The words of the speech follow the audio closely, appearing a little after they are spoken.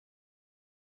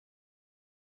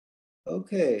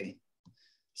Okay,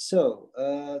 so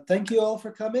thank you all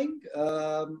for coming.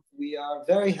 We are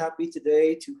very happy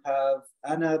today to have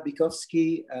Anna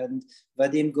Bikovsky and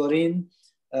Vadim Gorin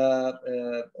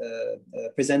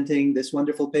presenting this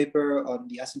wonderful paper on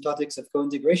the asymptotics of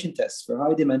co-integration tests for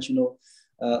high-dimensional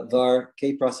VAR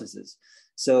K processes.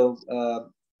 So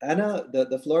Anna,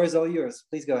 the floor is all yours.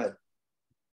 Please go ahead.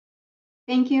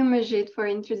 Thank you, Majid, for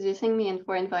introducing me and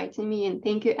for inviting me, and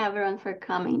thank you everyone for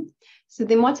coming. So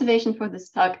the motivation for this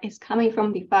talk is coming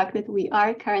from the fact that we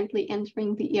are currently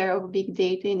entering the era of big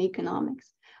data in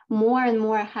economics. More and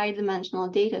more high-dimensional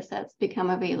data sets become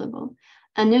available,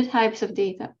 and new types of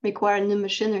data require new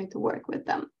machinery to work with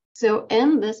them. So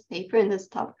in this paper, in this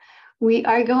talk, we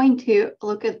are going to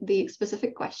look at the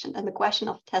specific question and the question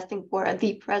of testing for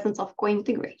the presence of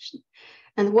co-integration.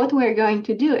 And what we're going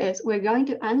to do is we're going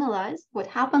to analyze what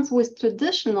happens with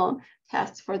traditional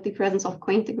tests for the presence of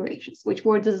co-integrations, which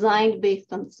were designed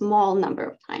based on small number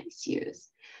of time series.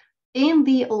 In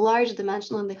the large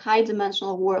dimensional and the high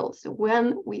dimensional world, so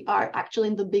when we are actually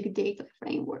in the big data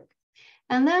framework.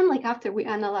 And then after we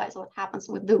analyze what happens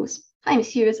with those time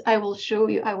series, I will show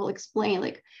you, I will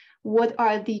explain what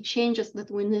are the changes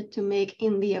that we need to make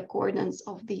in the accordance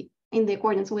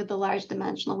with the large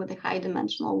dimensional, with the high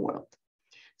dimensional world.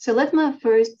 So let me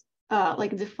first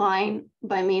define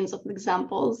by means of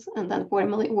examples and then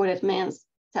formally what it means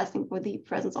testing for the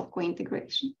presence of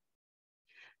co-integration.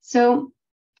 So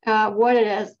what it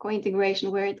is, co-integration,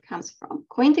 where it comes from.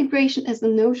 Co-integration is the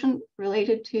notion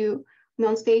related to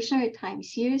non-stationary time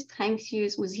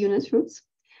series with unit roots.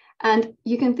 And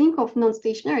you can think of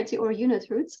non-stationarity or unit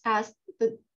roots as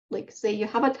say you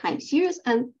have a time series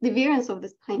and the variance of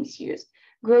this time series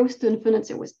grows to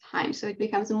infinity with time. So it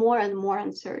becomes more and more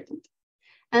uncertain.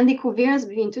 And the covariance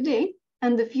between today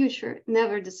and the future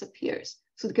never disappears.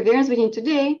 So the covariance between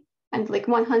today and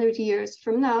 100 years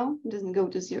from now doesn't go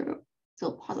to zero,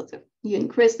 still positive. You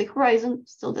increase the horizon,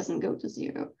 still doesn't go to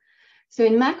zero. So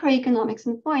in macroeconomics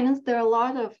and finance, there are a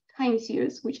lot of time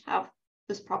series which have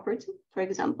this property. For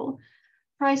example,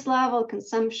 price level,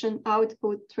 consumption,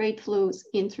 output, trade flows,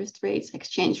 interest rates,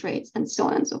 exchange rates, and so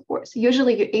on and so forth.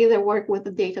 Usually you either work with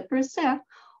the data per se,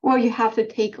 or you have to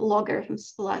take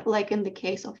logarithms, like in the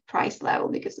case of price level,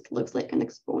 because it looks like an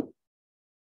exponent.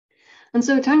 And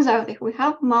so it turns out if we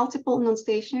have multiple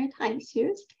non-stationary time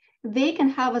series, they can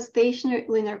have a stationary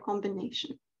linear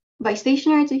combination. By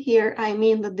stationarity here, I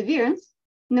mean that the variance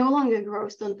no longer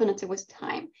grows to infinity with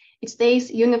time. It stays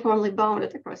uniformly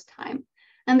bounded across time.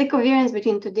 And the covariance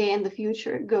between today and the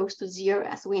future goes to zero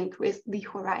as we increase the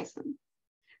horizon.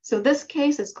 So this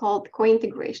case is called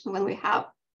co-integration when we have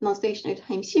non-stationary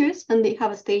time series and they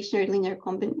have a stationary linear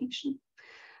combination.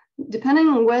 Depending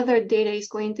on whether data is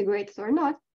co-integrated or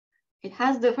not, it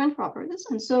has different properties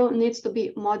and so needs to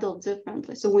be modeled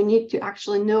differently. So we need to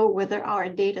actually know whether our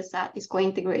data set is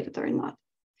co-integrated or not.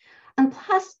 And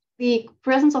plus, the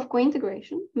presence of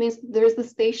co-integration means there's the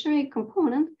stationary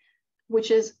component which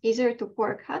is easier to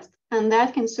forecast, and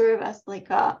that can serve as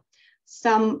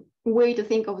some way to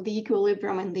think of the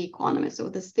equilibrium in the economy. So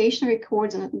the stationary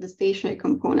coordinate, the stationary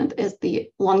component is the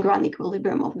long-run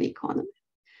equilibrium of the economy.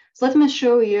 So let me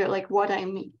show you what I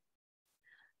mean.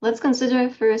 Let's consider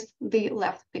first the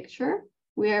left picture,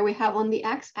 where we have on the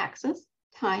x-axis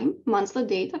time, monthly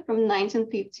data from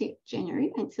 1950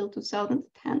 January until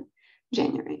 2010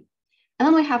 January. And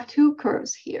then we have two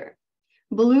curves here,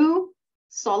 blue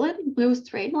solid, blue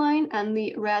straight line, and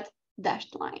the red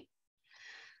dashed line.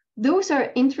 Those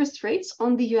are interest rates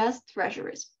on the US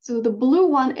treasuries. So the blue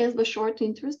one is the short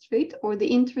interest rate or the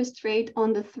interest rate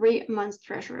on the 3-month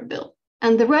treasury bill.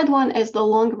 And the red one is the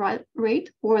long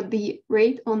rate or the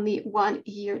rate on the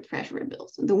 1-year treasury bill.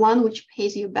 So the one which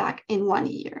pays you back in 1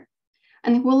 year.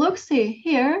 And if we look, see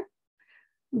here,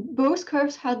 both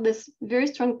curves had this very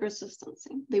strong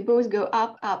persistency. They both go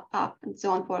up, up, up, and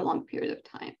so on for a long period of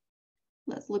time.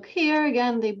 Let's look here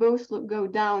again, they both go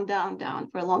down, down, down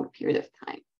for a long period of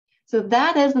time. So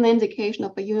that is an indication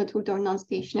of a unit root or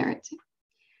non-stationarity,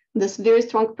 this very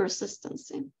strong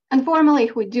persistency. And formally,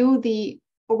 if we do the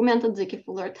augmented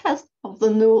Zeki-Fuller test of the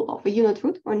null of a unit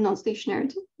root or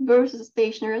non-stationarity versus a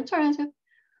stationary alternative,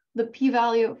 the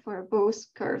p-value for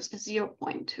both curves is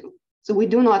 0.2. So we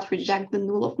do not reject the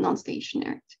null of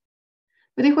non-stationarity.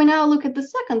 But if we now look at the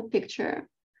second picture,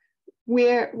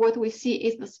 where what we see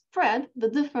is the spread, the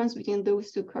difference between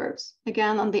those two curves.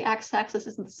 Again, on the x-axis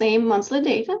is the same monthly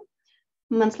data,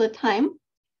 monthly time.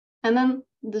 And then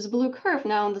this blue curve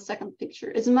now in the second picture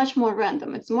is much more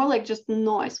random. It's more like just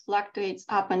noise, fluctuates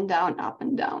up and down, up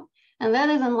and down. And that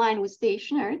is in line with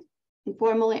stationary. And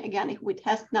formally, again, if we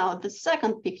test now the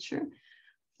second picture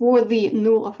for the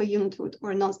null of a unit root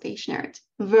or non-stationarity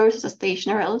versus a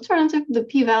stationary alternative, the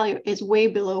p-value is way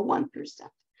below 1%.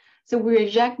 So we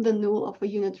reject the null of a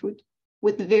unit root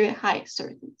with very high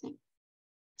certainty.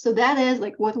 So that is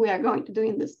like what we are going to do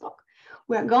in this talk.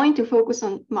 We are going to focus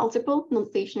on multiple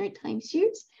non-stationary time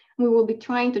series. We will be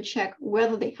trying to check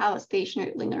whether they have a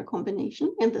stationary linear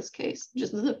combination, in this case,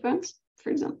 just the difference, for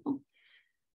example,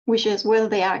 which is whether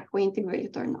they are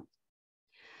co-integrated or not.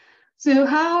 So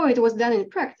how it was done in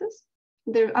practice,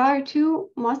 there are two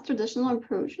most traditional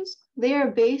approaches. They are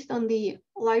based on the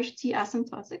large T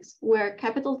asymptotics, where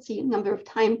capital T, number of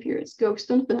time periods, goes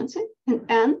to infinity, and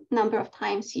n, number of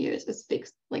time series, is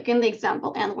fixed. Like in the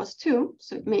example, n was 2,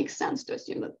 so it makes sense to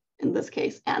assume that in this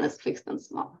case, n is fixed and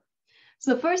small.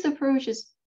 So the first approach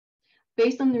is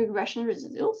based on the regression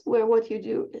residuals, where what you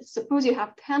do is, suppose you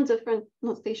have 10 different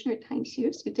non-stationary time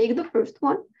series, you take the first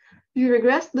one, you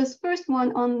regress this first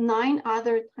one on 9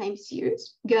 other time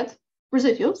series, get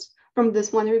residuals from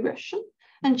this one regression,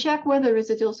 and check whether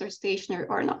residuals are stationary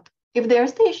or not. If they are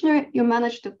stationary, you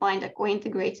manage to find a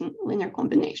co-integrating linear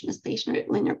combination, a stationary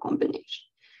linear combination.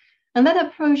 And that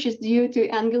approach is due to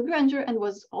angle grandeur and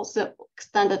was also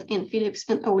extended in Phillips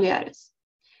and Oliares.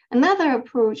 Another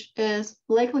approach is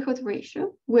likelihood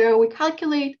ratio, where we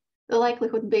calculate the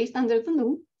likelihood based under the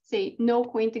null, say no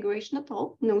co-integration at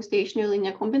all, no stationary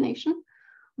linear combination,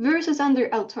 versus under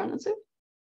alternative,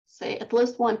 say at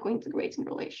least one co-integrating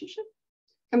relationship.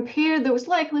 Compare those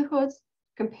likelihoods,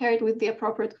 compare it with the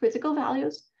appropriate critical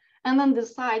values, and then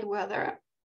decide whether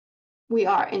we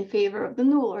are in favor of the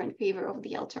null or in favor of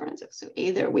the alternative. So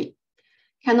either we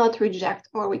cannot reject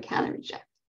or we can reject.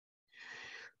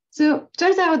 So it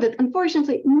turns out that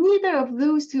unfortunately, neither of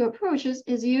those two approaches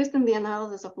is used in the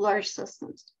analysis of large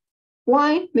systems.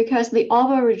 Why? Because they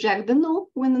over-reject the null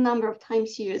when the number of time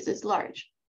series is large.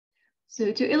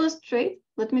 So to illustrate,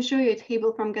 let me show you a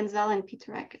table from Gonzalez and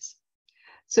Peterakis.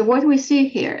 So what we see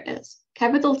here is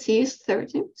capital T is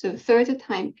 30, so 30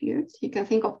 time periods. You can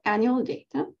think of annual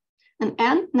data. And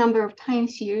n, number of time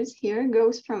series here,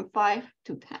 goes from 5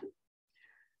 to 10.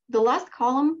 The last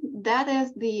column, that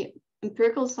is the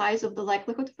empirical size of the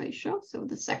likelihood ratio, so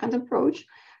the second approach.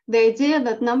 The idea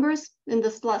that numbers in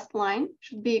this last line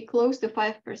should be close to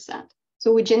 5%.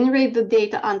 So we generate the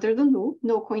data under the null,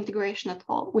 no co-integration at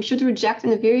all. We should reject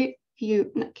in a very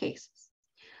few cases.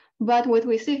 But what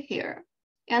we see here,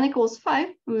 n equals 5,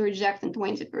 we reject in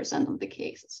 20% of the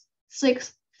cases,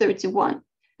 6, 31,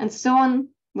 and so on.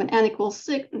 When n equals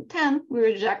 6 and 10, we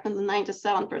reject in the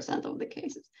 97% of the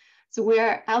cases. So we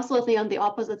are absolutely on the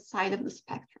opposite side of the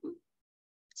spectrum.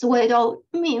 So what it all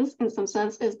means, in some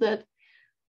sense, is that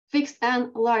fixed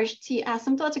n large T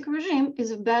asymptotic regime is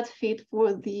a bad fit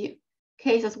for the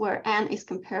cases where n is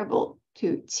comparable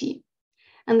to T.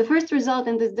 And the first result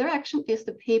in this direction is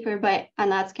the paper by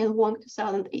Anatsky and Wong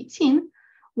 2018,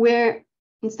 where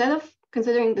instead of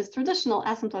considering this traditional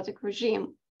asymptotic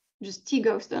regime, just T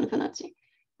goes to infinity,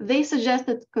 they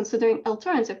suggested considering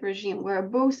alternative regime where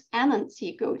both n and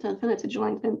T go to infinity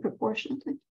jointly and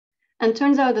proportionately. And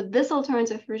turns out that this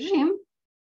alternative regime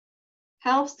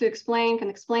helps to explain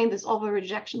this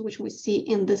over-rejection, which we see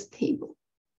in this table.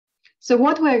 So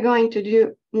what we're going to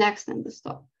do next in this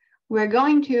talk, we're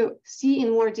going to see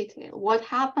in more detail what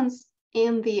happens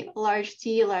in the large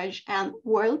T, large N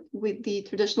world with the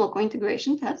traditional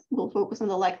co-integration test. We'll focus on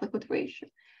the likelihood ratio.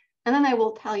 And then I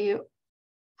will tell you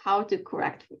how to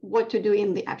correct, what to do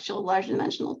in the actual large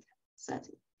dimensional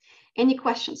setting. Any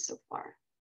questions so far?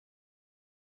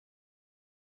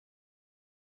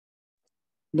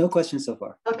 No questions so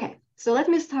far. Okay, so let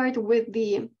me start with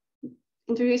the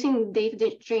introducing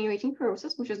data generating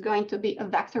process, which is going to be a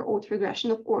vector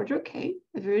autoregression of order k,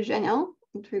 a very general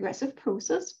autoregressive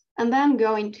process, and then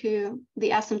go into the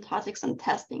asymptotics and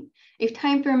testing. If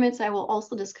time permits, I will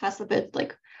also discuss a bit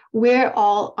like where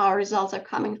all our results are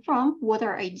coming from, what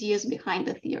are ideas behind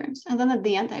the theorems. And then at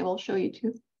the end, I will show you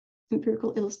two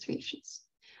empirical illustrations,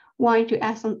 one to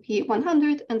S&P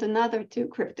 100 and another to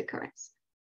cryptocurrency.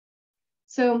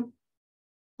 So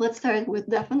let's start with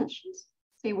definitions.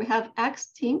 Say we have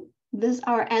xt, this is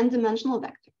our n-dimensional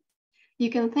vector. You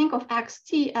can think of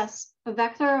xt as a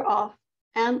vector of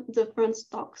n different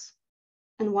stocks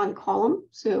in one column.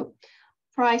 So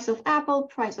price of Apple,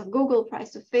 price of Google,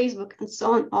 price of Facebook, and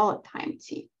so on, all at time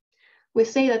t. We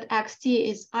say that xt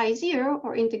is I0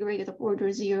 or integrated of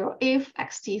order 0 if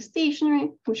xt is stationary,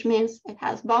 which means it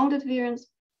has bounded variance,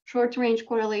 short-range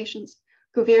correlations.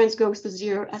 Covariance goes to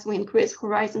 0 as we increase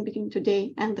horizon between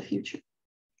today and the future.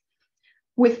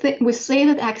 We say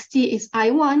that xt is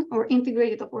I1 or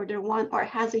integrated of order 1 or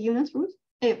has a unit root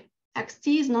if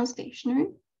xt is non-stationary.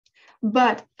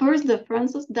 But first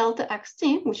difference is delta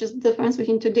xt, which is the difference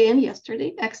between today and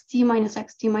yesterday. Xt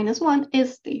minus 1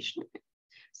 is stationary.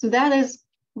 So that is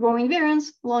row invariance,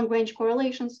 long-range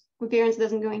correlations. Variance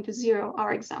doesn't go into zero,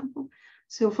 our example.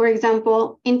 So for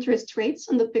example, interest rates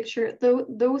in the picture,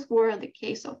 those were the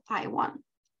case of I1.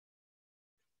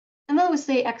 And then we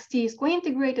say xt is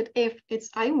co-integrated if it's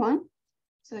I1.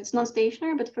 So it's not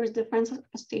stationary, but first difference is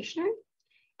stationary.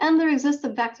 And there exists a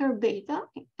vector beta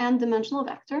and dimensional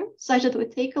vector such that we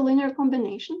take a linear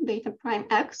combination, beta prime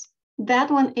x.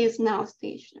 That one is now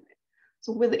stationary.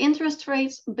 So with the interest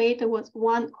rates, beta was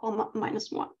 1,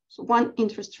 minus 1. So one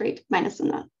interest rate minus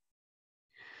another.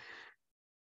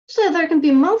 So there can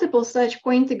be multiple such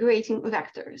co-integrating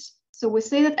vectors. So we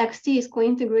say that xt is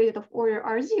co-integrated of order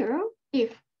R0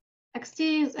 if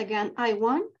xt is again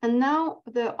I1, and now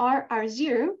there are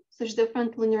R0, such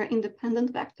different linear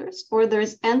independent vectors, or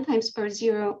there's n times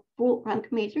R0 full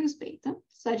rank matrix beta,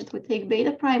 such that we take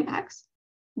beta prime x.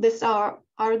 This are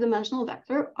our dimensional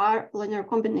vector, our linear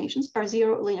combinations,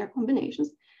 R0 linear combinations.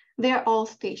 They're all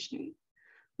stationary.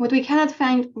 But we cannot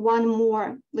find one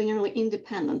more linearly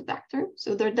independent vector,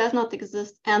 so there does not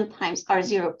exist n times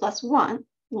R0 plus 1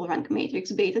 full rank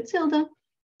matrix beta tilde,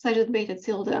 such that beta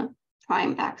tilde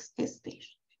prime x is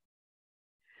stationary.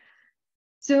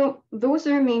 So those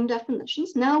are main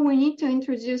definitions. Now we need to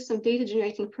introduce some data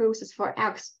generating process for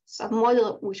x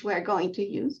submodel, which we are going to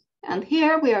use. And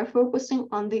here we are focusing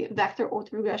on the vector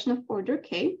autoregression of order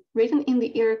k, written in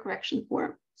the error correction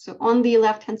form. So on the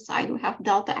left-hand side, we have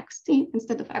delta xt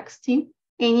instead of xt.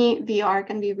 Any VAR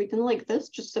can be written like this,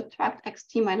 just subtract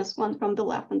xt minus 1 from the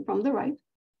left and from the right.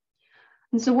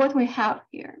 And so what we have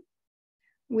here,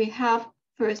 we have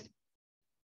first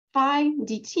phi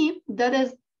dt, that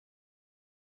is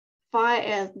phi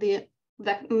as the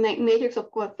matrix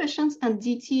of coefficients, and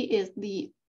dt is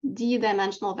the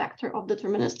d-dimensional vector of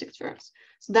deterministic terms.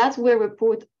 So that's where we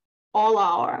put all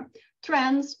our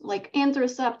trends, like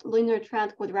intercept, linear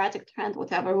trend, quadratic trend,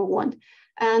 whatever we want,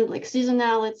 and like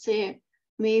seasonality,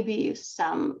 maybe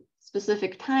some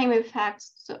specific time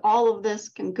effects. So all of this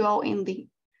can go in the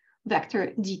vector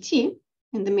dt,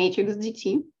 in the matrix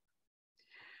dt.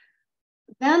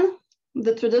 Then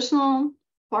the traditional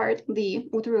part, the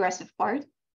autoregressive part,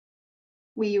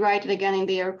 we write it again in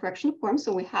the error correction form.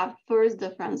 So we have first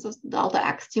differences delta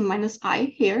xt minus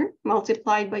I here,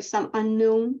 multiplied by some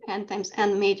unknown n times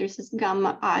n matrices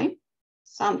gamma I,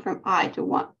 sum from I to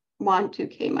 1 to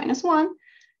k minus 1.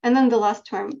 And then the last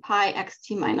term pi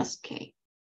xt minus k.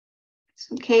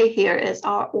 So k here is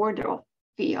our order of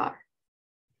VAR.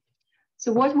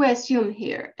 So what we assume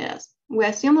here is, we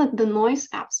assume that the noise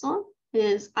epsilon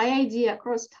is IID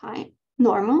across time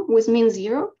normal with mean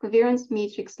 0 covariance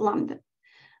matrix lambda.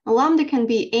 Now, lambda can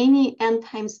be any n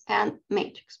times n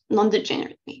matrix,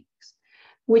 non-degenerate matrix,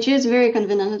 which is very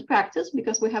convenient in practice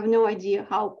because we have no idea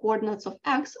how coordinates of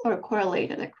x are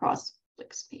correlated across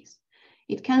like space.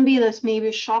 It can be that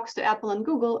maybe shocks to Apple and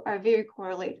Google are very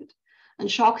correlated,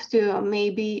 and shocks to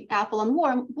maybe Apple and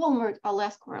Walmart are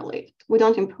less correlated. We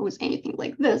don't impose anything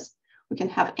like this. We can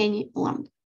have any lambda.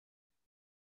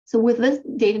 So with this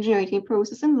data generating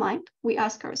process in mind, we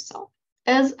ask ourselves,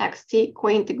 is xt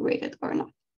co-integrated or not?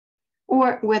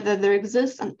 Or whether there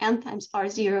exists an n times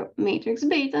R0 matrix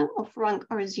beta of rank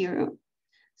R0,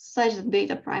 such that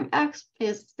beta prime x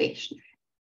is stationary.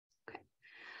 Okay.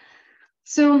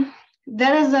 So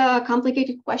that is a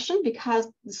complicated question because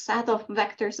the set of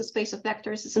vectors, the space of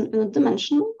vectors is infinite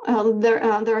dimensional. There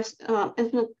are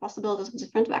infinite possibilities of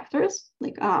different vectors.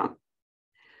 Like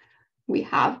we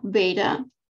have beta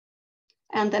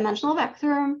and dimensional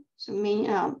vector, so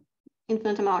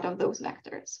infinite amount of those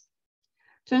vectors.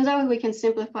 Turns out we can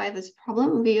simplify this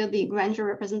problem via the Granger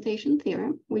representation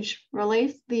theorem, which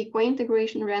relates the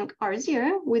co-integration rank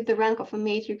R0 with the rank of a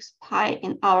matrix pi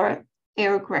in our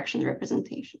error correction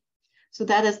representation. So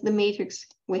that is the matrix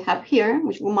we have here,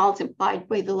 which we multiplied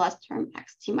by the last term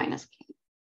xt minus k.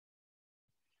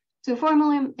 So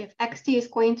formally, if xt is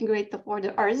co-integrated of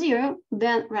order R0,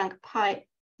 then rank pi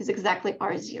is exactly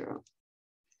R0.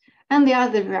 And the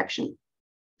other direction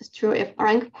is true. If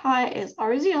rank pi is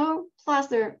R0, plus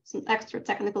there are some extra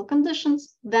technical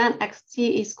conditions, then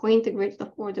xt is co-integrated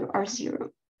of order R0.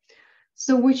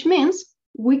 So which means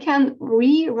we can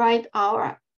rewrite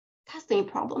our testing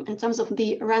problem in terms of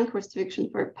the rank restriction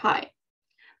for pi.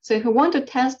 So if we want to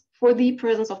test for the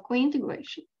presence of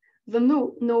co-integration, the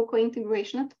no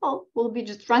co-integration at all will be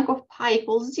just rank of pi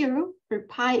equals 0, where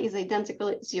pi is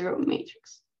identically 0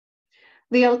 matrix.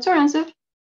 The alternative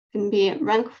can be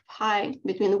rank of pi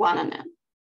between 1 and n.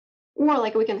 Or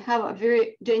like we can have a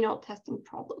very general testing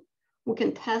problem. We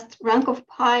can test rank of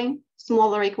pi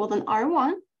smaller or equal than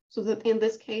R1, so that in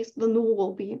this case, the null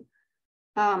will be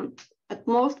at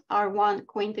most R1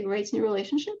 cointegrating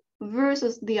relationship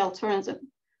versus the alternative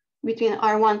between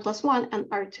R1 plus 1 and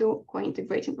R2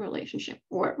 cointegrating relationship,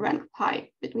 or rank pi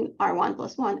between R1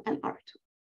 plus 1 and R2.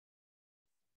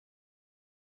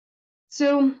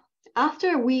 So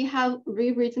after we have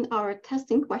rewritten our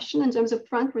testing question in terms of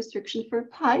rank restriction for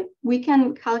pi, we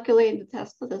can calculate the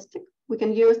test statistic. We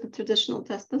can use the traditional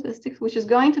test statistics, which is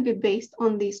going to be based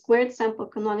on the squared sample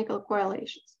canonical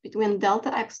correlations between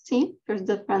delta xt, first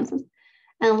differences,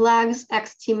 and lags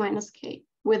xt minus k,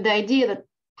 with the idea that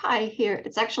pi here,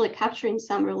 it's actually capturing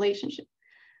some relationship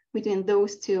between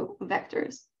those two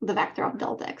vectors, the vector of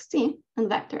delta xt and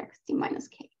vector xt minus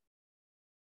k.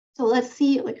 So let's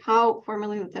see how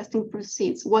formally the testing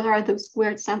proceeds. What are those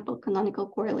squared sample canonical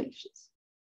correlations?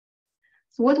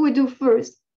 So what we do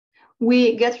first,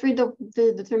 we get rid of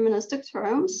the deterministic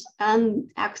terms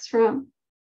and extra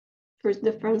first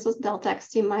differences delta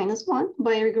xt minus 1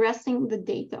 by regressing the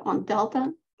data on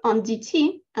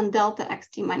dt and delta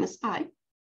xt minus I.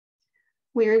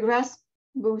 We regress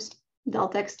both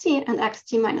delta xt and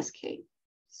xt minus k.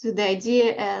 So the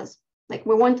idea is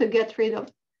we want to get rid of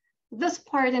this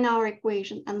part in our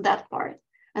equation and that part,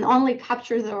 and only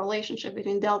capture the relationship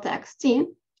between delta xt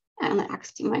and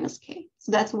xt minus k.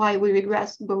 So that's why we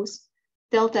regress both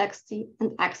delta xt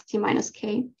and xt minus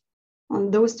k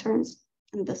on those terms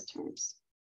and this terms.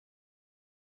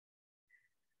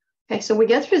 Okay, so we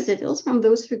get residuals from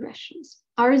those regressions.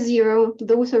 R0,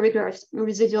 those are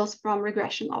residuals from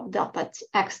regression of delta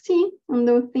xt and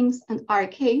those things, and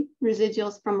Rk,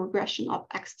 residuals from regression of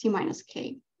xt minus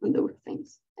k and those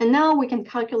things. And now we can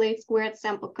calculate squared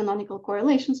sample canonical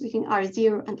correlations between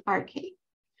R0 and Rk.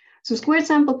 So squared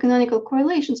sample canonical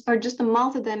correlations are just a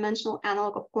multidimensional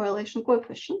analog of correlation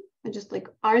coefficient. And just like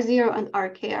R0 and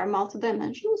Rk are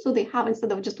multidimensional, so they have,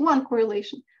 instead of just one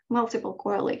correlation, multiple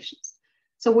correlations.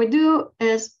 So what we do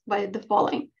is by the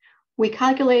following. We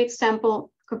calculate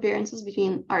sample covariances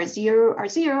between R0,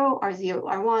 R0, R0,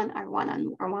 R1, R1,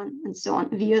 and R1, and so on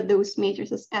via those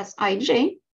matrices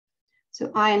Sij.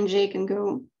 So I and j can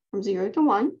go from 0 to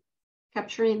 1,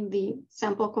 capturing the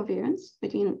sample covariance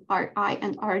between Ri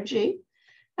and Rj.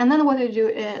 And then what I do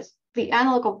is the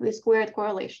analog of the squared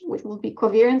correlation, which will be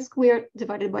covariance squared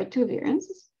divided by 2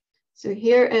 variances. So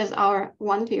here is our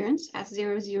one variance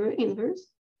S0, 0 inverse.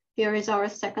 Here is our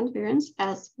second variance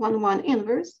S1, 1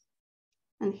 inverse.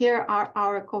 And here are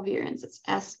our covariances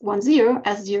S10,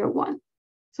 S0, 1.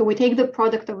 So we take the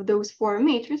product of those 4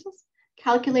 matrices,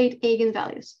 calculate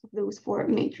eigenvalues of those 4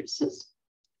 matrices.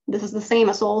 This is the same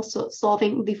as also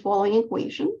solving the following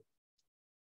equation.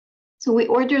 So we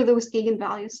order those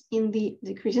eigenvalues in the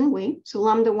decreasing way. So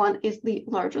lambda 1 is the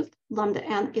largest, lambda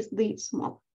n is the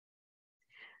smallest.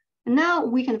 And now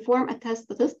we can form a test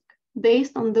statistic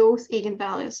based on those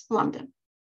eigenvalues lambda.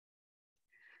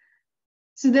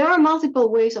 So there are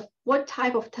multiple ways of what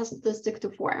type of test statistic to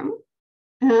form.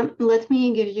 Let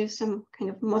me give you some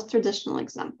kind of most traditional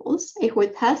examples. If we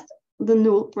test the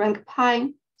null rank pi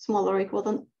smaller or equal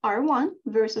than R1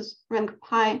 versus rank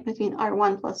pi between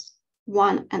R1 plus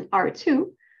 1 and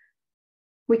R2,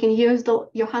 we can use the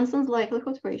Johansson's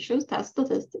likelihood ratios test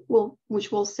statistic,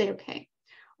 which will say, okay,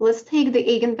 let's take the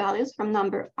eigenvalues from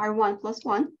number R1 plus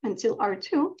 1 until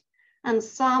R2 and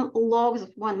sum logs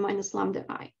of 1 minus lambda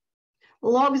I.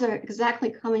 Logs are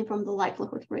exactly coming from the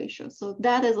likelihood ratio. So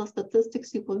that is the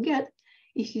statistics you will get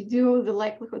if you do the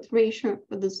likelihood ratio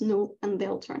for this null and the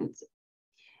alternative.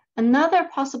 Another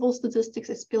possible statistics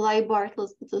is Pillai-Bartlett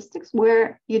statistics,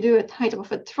 where you do a type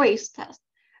of a trace test.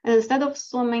 And instead of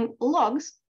summing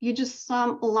logs, you just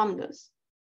sum lambdas.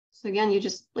 So again, you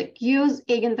just use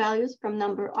eigenvalues from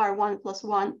number R1 plus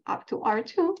 1 up to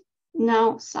R2,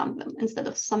 now sum them instead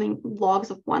of summing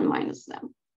logs of 1 minus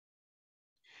them.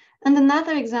 And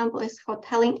another example is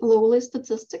Hotelling-Lowley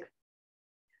statistic,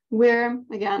 where,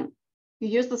 again, you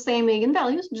use the same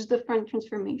eigenvalues, just different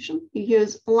transformation. You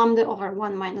use lambda over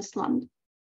 1 minus lambda.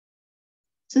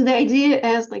 So the idea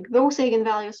is those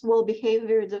eigenvalues will behave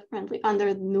very differently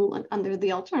under the null and under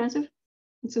the alternative.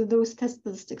 And so those test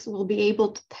statistics will be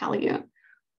able to tell you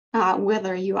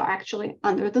whether you are actually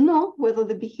under the null, whether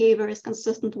the behavior is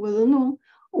consistent with the null,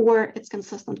 or it's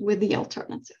consistent with the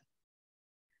alternative.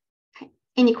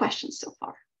 Any questions so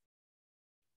far?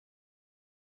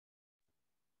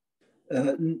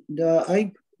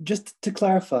 No, just to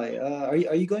clarify, are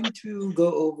you going to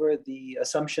go over the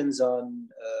assumptions on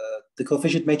the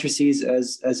coefficient matrices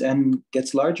as n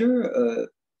gets larger?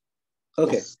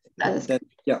 Okay, yes,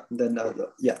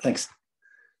 yeah, thanks.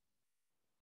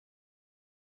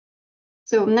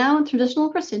 So now traditional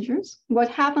procedures. What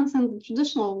happens in the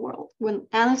traditional world when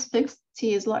n is fixed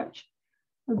T is large.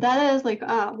 That is like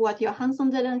what Johansson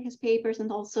did in his papers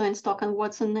and also in Stock and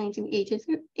Watson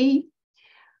 1988.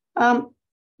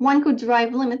 One could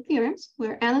derive limit theorems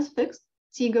where n is fixed,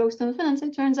 t goes to infinity.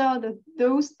 It turns out that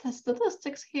those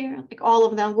statistics here, like all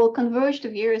of them, will converge to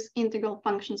various integral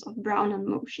functions of Brownian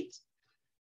motions.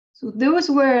 So those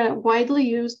were widely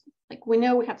used. Like we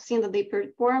know, we have seen that they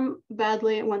perform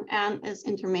badly when n is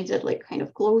intermediate, like kind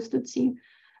of close to t.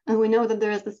 And we know that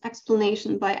there is this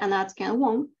explanation by Anatsky and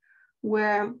Wong,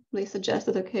 where they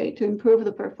suggested, okay, to improve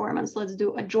the performance, let's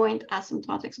do a joint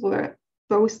asymptotics where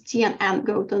both t and n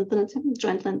go to infinity,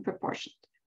 jointly in proportion.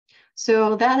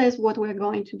 So that is what we're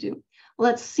going to do.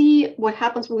 Let's see what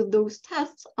happens with those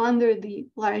tests under the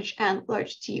large N,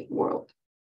 large T world.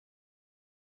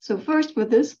 So first with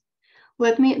this,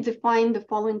 let me define the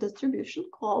following distribution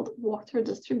called Wachter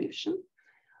distribution,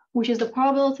 which is the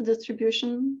probability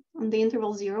distribution on the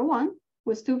interval 0, 1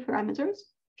 with two parameters,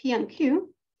 P and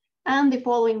Q, and the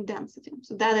following density.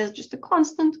 So that is just a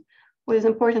constant. What is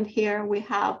important here, we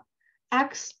have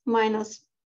X minus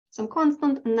some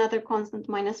constant, another constant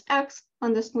minus X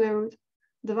on the square root,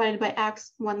 divided by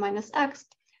X, 1 minus X,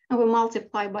 and we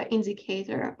multiply by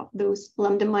indicator of those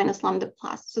lambda minus lambda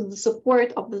plus. So the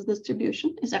support of this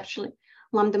distribution is actually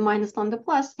lambda minus lambda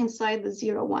plus inside the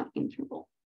 0, 1 interval.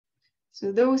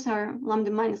 So those are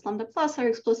lambda minus lambda plus are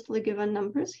explicitly given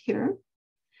numbers here.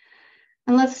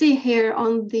 And let's see here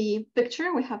on the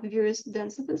picture, we have various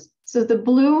densities. So the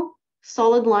blue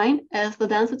solid line is the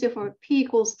density for P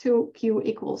equals 2, Q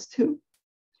equals 2.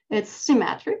 It's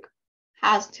symmetric,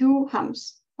 has two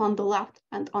humps on the left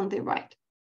and on the right.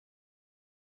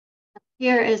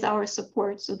 Here is our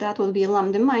support, so that will be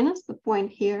lambda minus, the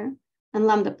point here, and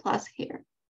lambda plus here.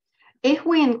 If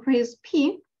we increase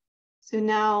P, so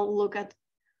now look at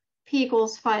P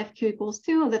equals 5, Q equals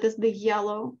 2, that is the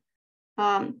yellow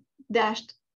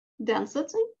dashed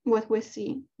density, what we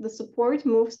see, the support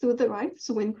moves to the right.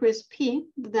 So we increase P,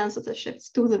 the density shifts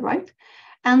to the right,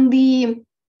 and the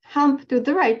hump to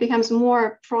the right becomes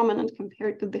more prominent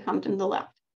compared to the hump in the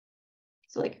left.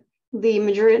 So like the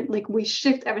majority, like we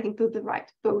shift everything to the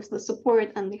right, both the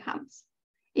support and the humps.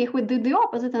 If we do the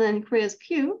opposite and increase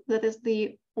Q, that is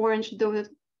the orange dotted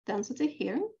density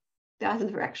here, the other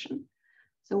direction.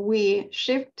 So we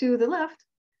shift to the left,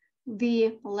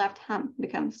 the left hump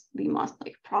becomes the most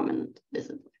like prominent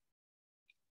visibly.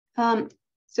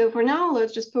 So for now,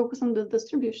 let's just focus on the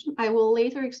distribution. I will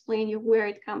later explain you where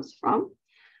it comes from.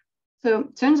 So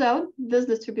it turns out this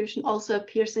distribution also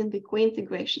appears in the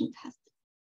cointegration test.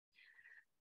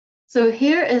 So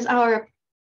here is our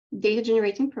data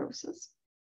generating process.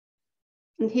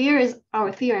 And here is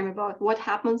our theorem about what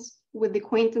happens with the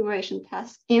cointegration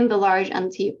test in the large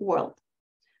NT world.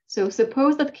 So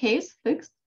suppose that K is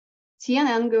fixed, T and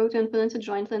N go to infinity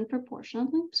jointly and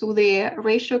proportionally. So the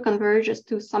ratio converges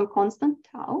to some constant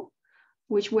tau,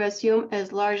 which we assume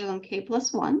is larger than K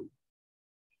plus 1.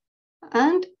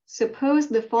 And suppose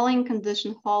the following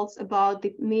condition holds about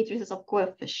the matrices of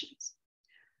coefficients.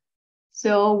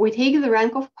 So we take the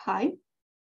rank of pi,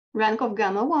 rank of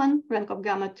gamma 1, rank of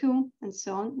gamma 2, and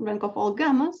so on, rank of all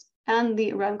gammas, and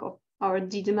the rank of our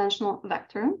d-dimensional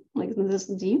vector, like this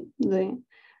d, the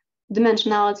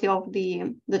dimensionality of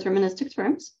the deterministic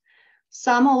terms,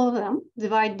 sum all of them,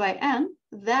 divide by n,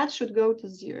 that should go to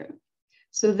 0.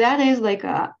 So that is like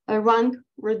a rank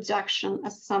reduction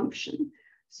assumption.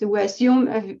 So we assume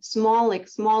a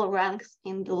small ranks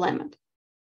in the limit.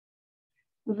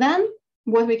 Then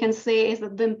what we can say is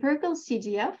that the empirical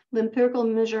CDF, the empirical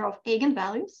measure of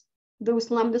eigenvalues, those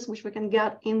lambdas which we can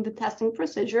get in the testing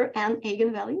procedure and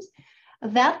eigenvalues,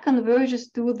 that converges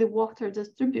to the Wachter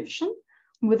distribution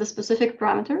with the specific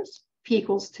parameters, P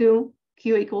equals 2,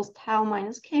 Q equals tau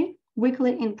minus K,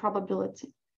 weakly in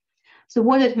probability. So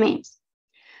what it means?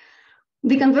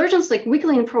 The convergence like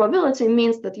weakly in probability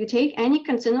means that you take any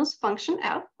continuous function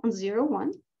f on 0,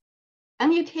 1,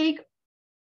 and you take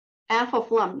f of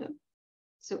lambda,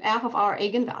 so f of our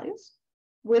eigenvalues,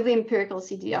 with the empirical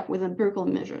CDF, with empirical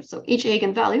measure. So each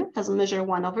eigenvalue has a measure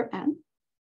 1 over n.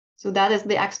 So that is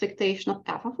the expectation of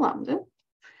f of lambda.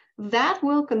 That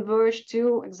will converge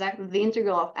to exactly the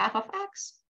integral of f of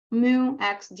x, mu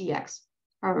x dx,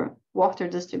 our Wachter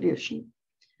distribution.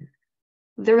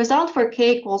 The result for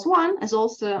k equals 1 is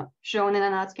also shown in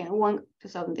Anatsky and Wong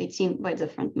 2018 by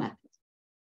different methods.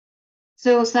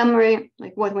 So summary,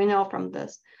 like what we know from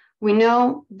this, we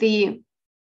know the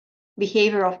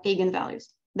behavior of eigenvalues.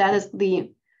 That is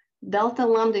the delta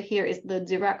lambda here is the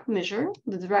direct measure,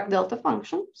 the direct delta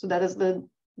function. So that is the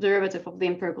derivative of the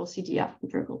empirical CDF,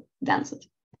 empirical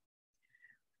density.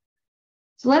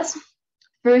 So let's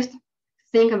first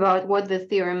think about what the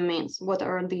theorem means. What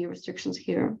are the restrictions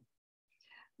here?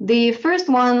 The first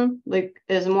one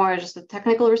is more just a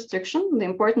technical restriction. The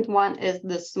important one is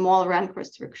the small rank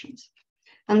restrictions.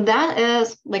 And that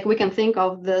is we can think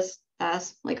of this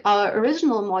as our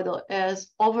original model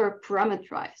is over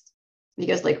parameterized,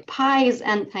 because pi is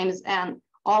n times n,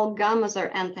 all gammas are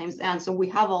n times n. So we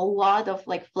have a lot of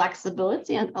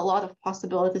flexibility and a lot of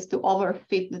possibilities to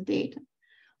overfit the data.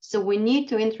 So we need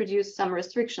to introduce some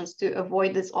restrictions to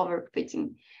avoid this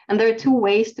overfitting. And there are two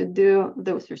ways to do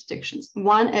those restrictions.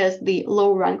 One is the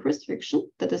low rank restriction,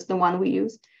 that is the one we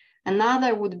use.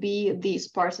 Another would be the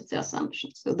sparsity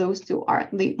assumption. So those two are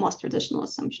the most traditional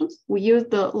assumptions. We use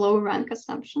the low rank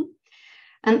assumption.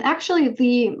 And actually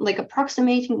the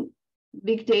approximating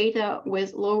big data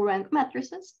with low rank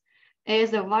matrices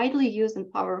is a widely used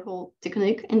and powerful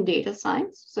technique in data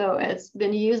science. So it's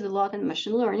been used a lot in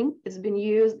machine learning. It's been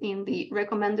used in the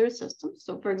recommender system.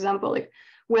 So for example,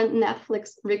 when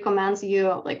Netflix recommends you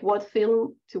what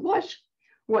film to watch,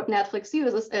 what Netflix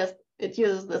uses is it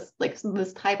uses this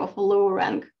this type of low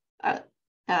rank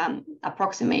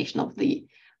approximation of the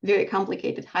very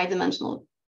complicated high dimensional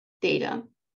data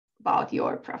about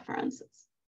your preferences.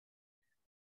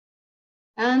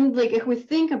 And if we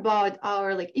think about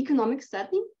our economic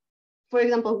setting, for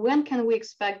example, when can we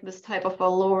expect this type of a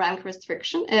low rank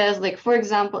restriction is for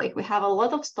example, if we have a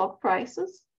lot of stock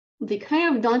prices, they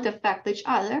kind of don't affect each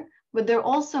other, but there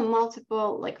are also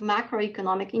multiple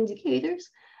macroeconomic indicators,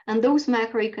 and those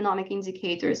macroeconomic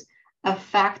indicators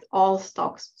affect all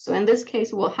stocks. So in this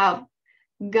case, we'll have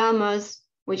gammas,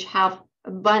 which have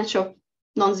a bunch of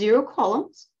non-zero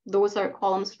columns. Those are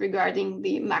columns regarding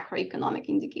the macroeconomic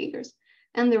indicators,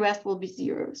 and the rest will be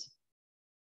zeros.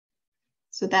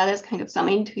 So that is kind of some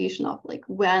intuition of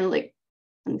when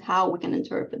and how we can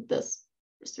interpret this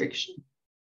restriction.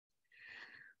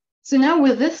 So now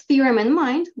with this theorem in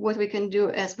mind, what we can do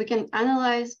is we can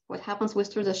analyze what happens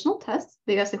with traditional tests,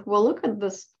 because if we look at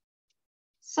this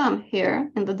sum here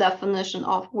in the definition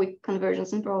of weak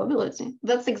convergence and probability,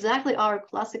 that's exactly our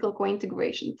classical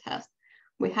cointegration test.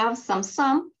 We have some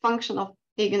sum function of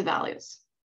eigenvalues.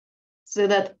 So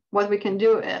that what we can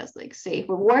do is say if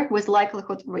we work with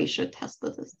likelihood ratio test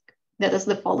statistic, that is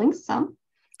the following sum.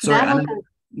 Sorry, Anna,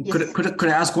 could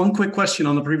I ask one quick question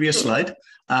on the previous slide?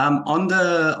 On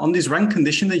this rank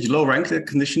condition, that low rank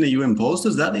condition that you imposed,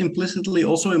 does that implicitly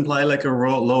also imply a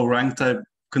low rank type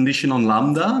condition on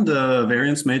lambda, the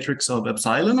variance matrix of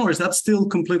epsilon, or is that still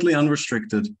completely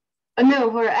unrestricted?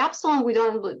 No, for epsilon, we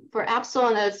don't. For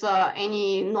epsilon, it's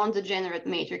any non-degenerate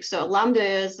matrix. So lambda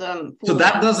is. So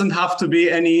that doesn't have to be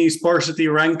any sparsity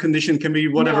rank condition, can be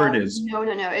whatever it is. No.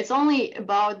 It's only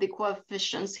about the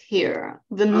coefficients here.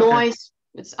 The noise,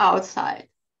 it's outside.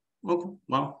 Okay,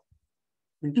 wow.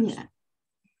 Yeah.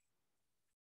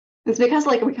 It's because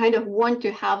we kind of want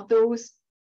to have those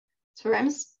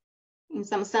terms in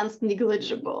some sense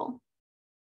negligible.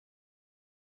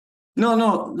 No,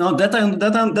 that I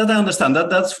understand.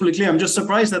 That's fully clear. I'm just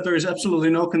surprised that there is absolutely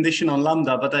no condition on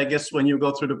lambda, but I guess when you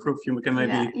go through the proof, you can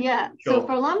maybe show. So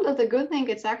for lambda, the good thing,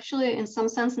 it's actually in some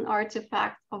sense an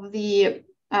artifact of the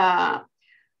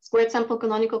squared sample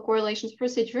canonical correlations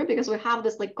procedure, because we have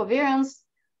this covariance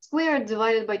squared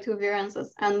divided by two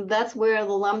variances, and that's where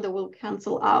the lambda will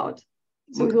cancel out.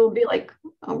 So it will be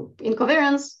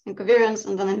incovariance,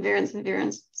 and then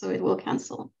invariance. So it will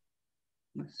cancel.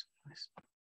 Nice.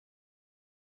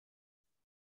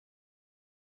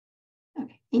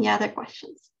 Okay. Any other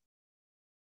questions?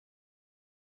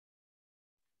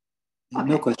 Okay.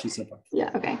 No questions so far. Yeah.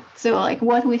 Okay. So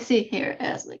what we see here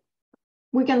is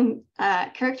we can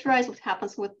characterize what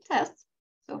happens with tests.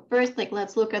 So first,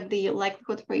 let's look at the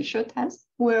likelihood ratio test,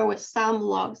 where we sum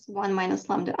logs 1 minus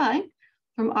lambda I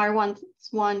from R1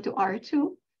 to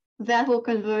R2. That will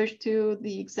converge to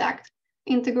the exact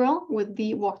integral with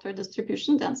the Wachter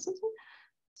distribution density.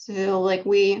 So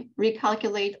we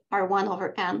recalculate R1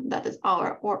 over n, that is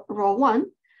our rho 1,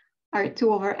 R2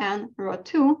 over n, rho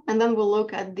 2, and then we'll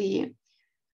look at the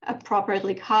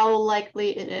appropriately how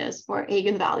likely it is for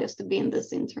eigenvalues to be in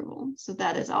this interval. So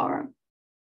that is our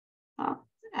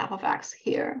f of x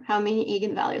here. How many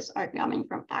eigenvalues are coming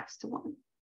from x to 1?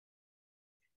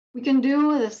 We can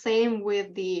do the same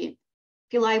with the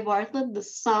Pillai-Bartlett, the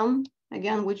sum,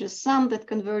 again, which is sum that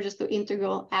converges to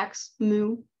integral x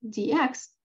mu dx.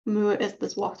 Mu is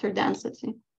this Wachter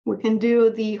density. We can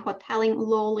do the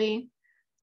Hotelling-Lowry,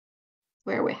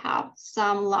 where we have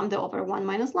sum lambda over 1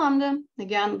 minus lambda.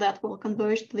 Again, that will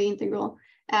converge to the integral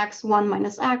x1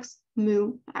 minus x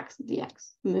mu x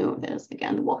dx. Mu is,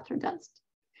 again, the Wachter density.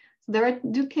 So there are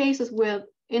two cases with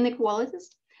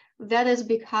inequalities. That is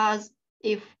because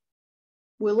if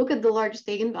we look at the largest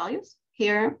eigenvalues.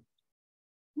 Here,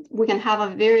 we can have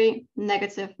a very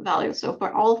negative value. So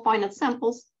for all finite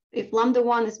samples, if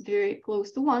lambda1 is very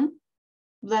close to 1,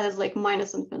 that is like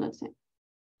minus infinity.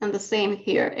 And the same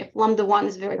here, if lambda1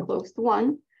 is very close to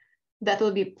 1, that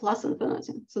will be plus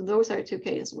infinity. So those are two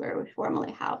cases where we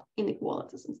formally have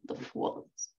inequalities instead of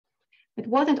equalities. But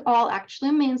what it all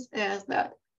actually means is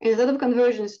that instead of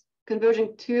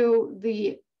converging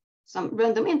to some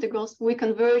random integrals, we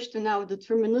converge to now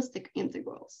deterministic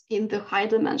integrals in the high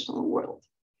dimensional world.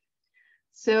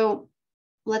 So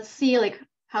let's see like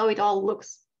how it all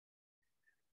looks.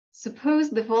 Suppose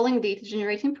the following data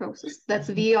generating process, that's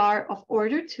VAR of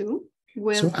order 2.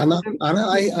 So Anna,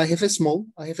 I have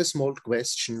a small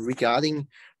question regarding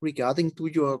to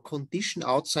your condition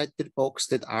outside the box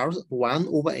that R1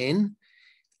 over n,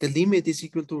 the limit is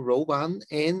equal to rho 1,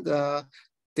 and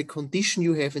the condition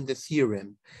you have in the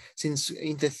theorem. Since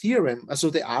in the theorem, so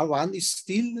the R1 is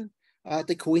still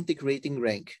the co-integrating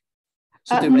rank.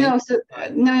 So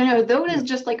no, though is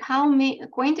just like how many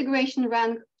co-integration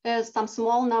rank is some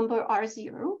small number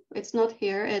R0. It's not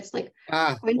here. It's like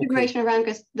co-integration rank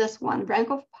is this one, rank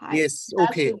of pi. Yes, that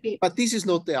okay. But this is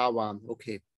not the R1,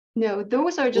 okay. No,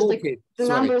 those are just like the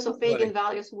numbers of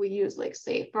eigenvalues we use, like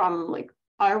say from like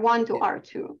R1 to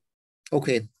R2.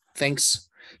 Okay, thanks.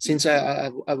 Since I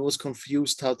was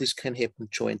confused how this can happen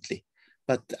jointly.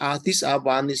 But this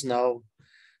R1 is now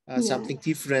something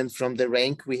different from the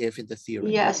rank we have in the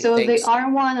theory. Yeah, okay, so thanks. the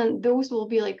R1 and those will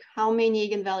be like how many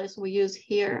eigenvalues we use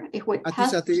here. If we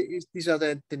test... These are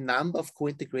the number of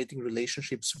co-integrating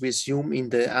relationships we assume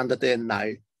under the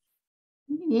null.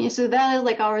 Yeah, so that is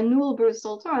like our null-burst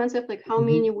alternative, like how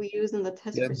many we use in the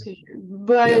test procedure.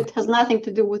 But it has nothing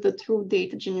to do with the true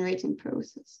data generating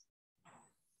process.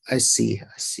 I see.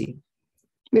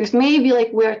 Because maybe like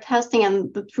we're testing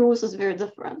and the truth is very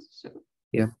different. So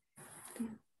yeah.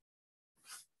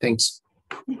 Thanks.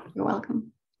 You're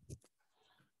welcome.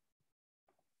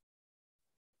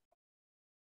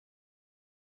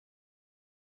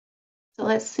 So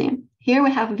let's see. Here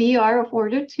we have VAR of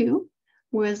order 2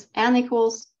 with n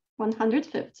equals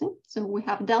 150. So we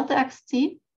have delta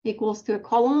xt equals to a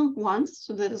column once.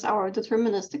 So that is our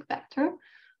deterministic vector,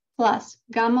 plus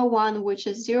gamma 1, which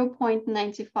is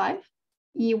 0.95,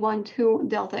 E12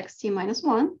 delta xt minus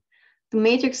 1. The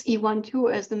matrix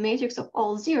E12 is the matrix of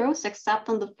all zeros, except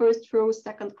on the first row,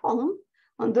 second column.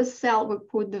 On this cell, we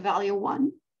put the value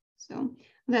 1. So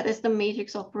that is the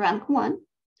matrix of rank 1.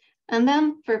 And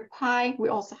then for pi, we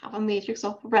also have a matrix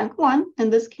of rank 1. In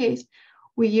this case,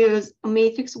 we use a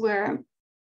matrix where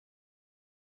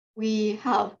we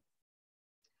have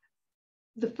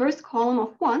the first column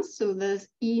of ones, so there's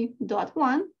E dot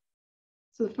 1.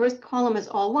 So the first column is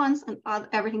all ones, and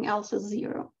everything else is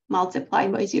 0,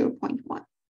 multiplied by 0.1,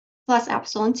 plus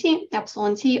epsilon t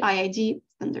IID,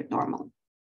 standard normal.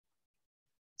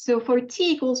 So for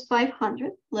t equals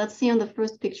 500, let's see on the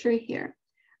first picture here.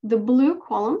 The blue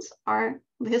columns are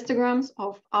the histograms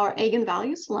of our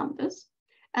eigenvalues, lambdas,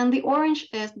 and the orange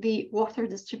is the Wachter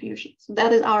distribution. So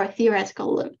that is our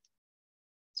theoretical limit.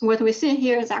 So what we see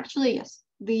here is actually, yes,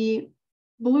 the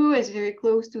blue is very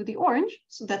close to the orange,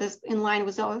 so that is in line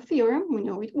with our theorem. We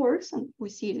know it works, and we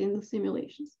see it in the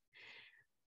simulations.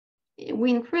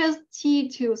 We increase t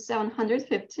to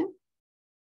 750.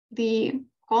 The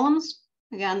columns,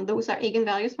 again, those are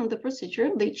eigenvalues from the procedure.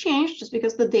 They change just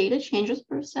because the data changes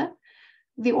per se.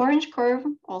 The orange curve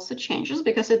also changes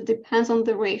because it depends on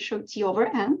the ratio t over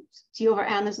n. T over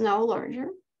n is now larger.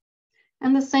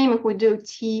 And the same if we do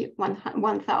t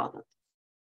 1000.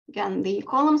 Again, the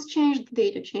columns change, the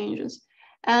data changes,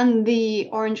 and the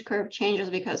orange curve changes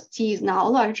because t is now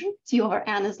larger, t over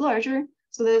n is larger.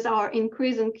 So there's our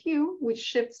increase in q, which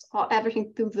shifts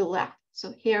everything to the left.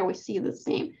 So here we see the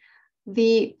same.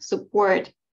 The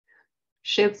support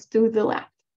shifts to the left.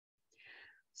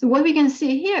 So what we can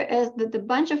see here is that the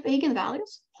bunch of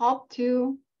eigenvalues pop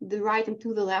to the right and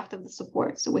to the left of the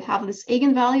support. So we have this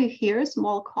eigenvalue here,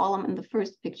 small column in the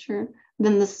first picture,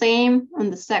 then the same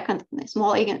in the second, the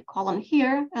small eigen column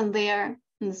here and there,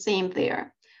 and the same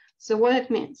there. So what it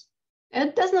means,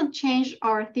 it does not change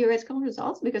our theoretical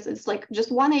results because it's like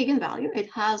just one eigenvalue.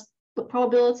 It has the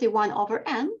probability 1 over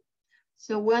n.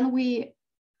 So when we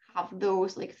have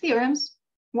those like theorems,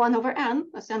 1 over n,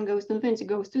 as n goes to infinity,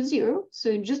 goes to 0.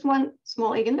 So just one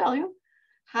small eigenvalue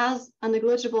has a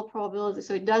negligible probability,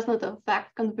 so it does not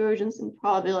affect convergence in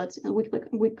probability and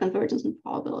weak convergence in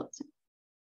probability.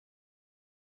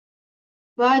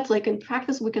 But like in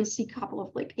practice, we can see a couple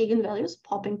of like eigenvalues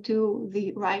popping to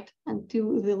the right and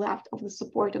to the left of the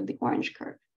support of the orange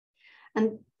curve.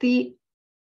 And the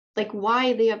like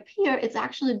why they appear, it's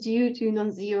actually due to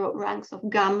non-zero ranks of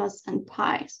gammas and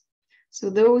pi's. So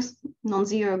those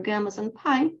non-zero gammas and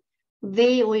pi,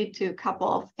 they lead to a couple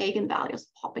of eigenvalues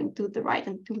popping to the right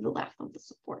and to the left of the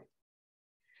support.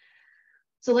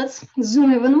 So let's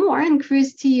zoom even more,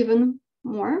 increase t even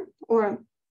more, or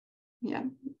yeah,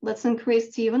 let's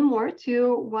increase t even more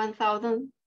to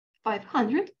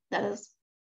 1,500. That is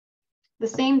the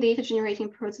same data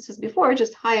generating process as before,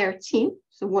 just higher t.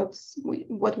 So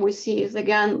what we see is,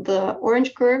 again, the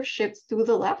orange curve shifts to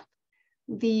the left.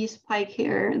 The spike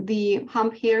here, the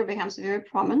hump here becomes very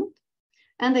prominent.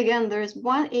 And again, there is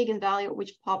one eigenvalue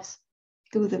which pops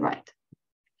to the right.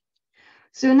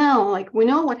 So now, like, we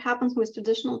know what happens with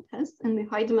traditional tests in the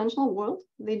high dimensional world.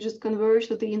 They just converge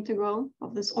to the integral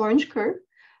of this orange curve.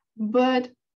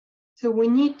 But so we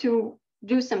need to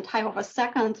do some type of a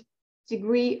second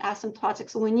degree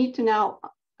asymptotics. So we need to now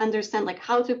understand like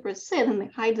how to proceed in the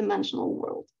high dimensional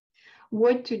world,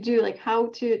 what to do, like how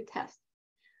to test.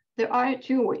 There are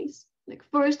two ways. Like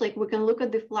first, like we can look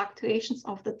at the fluctuations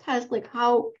of the test, like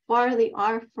how far they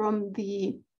are from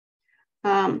the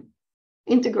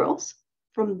integrals,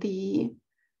 from the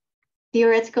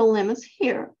theoretical limits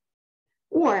here.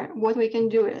 Or what we can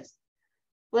do is,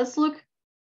 let's look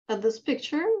at this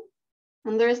picture,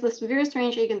 and there's this very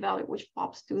strange eigenvalue which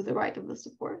pops to the right of the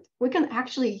support. We can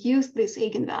actually use this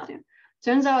eigenvalue.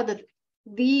 Turns out that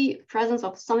the presence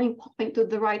of something popping to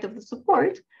the right of the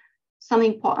support,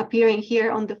 something appearing here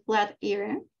on the flat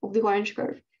area of the orange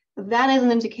curve, that is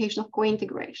an indication of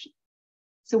cointegration.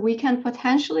 So we can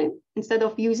potentially, instead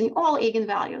of using all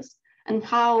eigenvalues and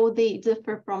how they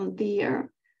differ from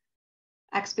their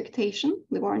expectation,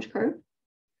 the orange curve,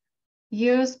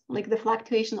 use like the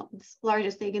fluctuation of this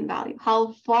largest eigenvalue,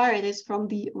 how far it is from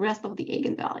the rest of the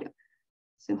eigenvalue.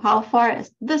 So how far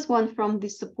is this one from the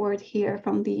support here,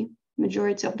 from the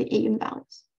majority of the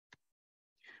eigenvalues?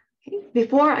 Okay.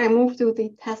 Before I move to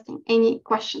the testing, any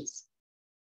questions?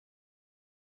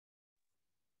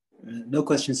 No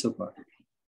questions so far.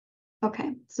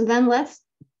 Okay, so then let's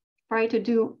try to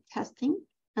do testing,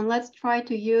 and let's try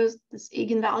to use this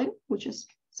eigenvalue, which is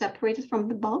separated from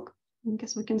the bulk,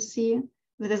 because we can see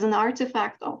that is an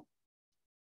artifact of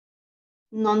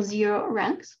non-zero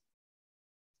ranks.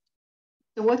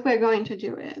 So what we're going to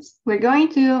do is we're going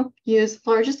to use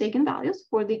largest eigenvalues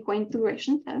for the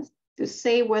cointegration test to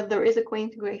say whether there is a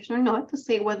cointegration or not, to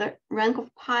say whether rank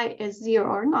of pi is 0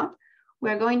 or not.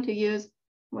 We're going to use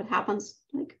what happens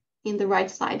like in the right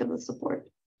side of the support.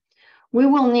 We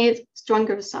will need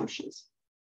stronger assumptions.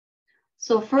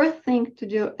 So first thing to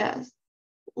do is,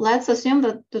 let's assume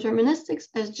that deterministics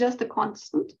is just a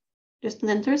constant, just an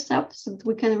intercept, so that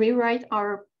we can rewrite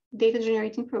our data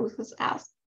generating process as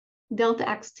delta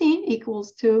xt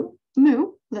equals to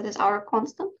mu, that is our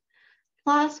constant,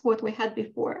 plus what we had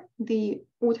before, the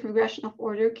Wood regression of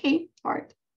order k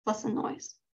part, plus a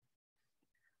noise.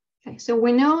 Okay, so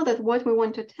we know that what we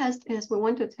want to test is we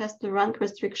want to test the rank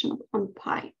restriction on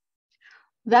pi.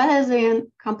 That is a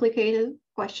complicated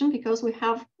question because we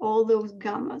have all those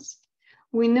gammas.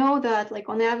 We know that like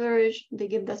on average, they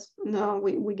give us,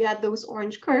 we get those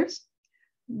orange curves,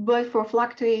 but for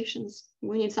fluctuations,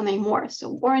 we need something more.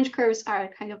 So orange curves are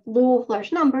kind of low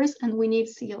large numbers and we need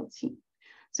CLT.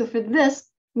 So for this,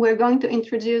 we're going to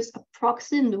introduce a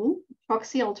proxy null,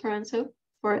 proxy alternative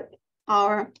for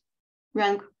our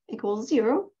rank equals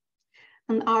 0.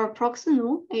 And our proxy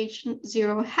null,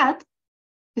 H0 hat,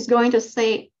 is going to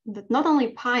say that not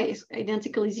only pi is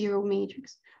identically 0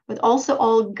 matrix, but also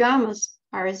all gammas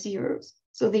are zeros.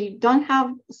 So they don't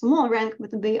have a small rank,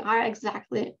 but they are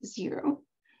exactly 0.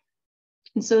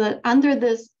 And so that under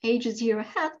this H0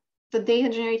 hat, the data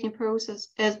generating process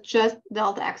is just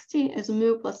delta xt is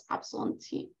mu plus epsilon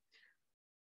t.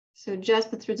 So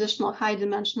just the traditional high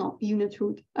dimensional unit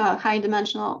root, high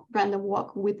dimensional random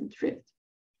walk with the drift.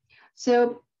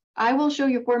 So I will show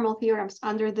you formal theorems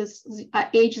under this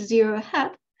H0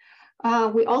 hat.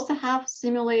 We also have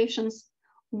simulations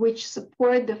which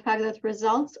support the fact that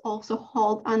results also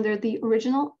hold under the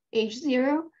original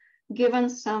H0, given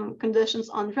some conditions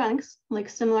on ranks, like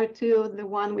similar to the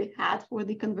one we had for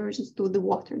the conversions to the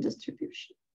water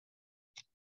distribution.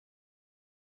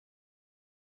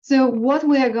 So what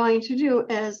we are going to do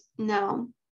is now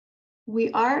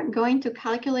we are going to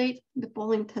calculate the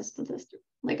following test statistic.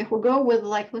 Like if we go with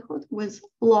likelihood with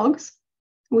logs,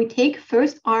 we take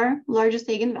first our largest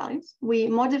eigenvalues. We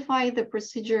modify the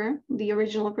procedure, the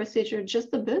original procedure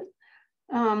just a bit.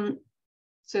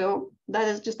 So that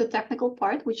is just the technical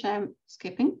part, which I'm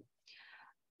skipping.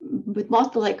 But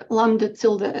mostly like lambda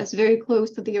tilde is very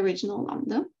close to the original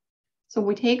lambda. So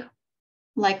we take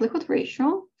likelihood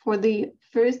ratio for the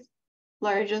first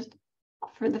largest,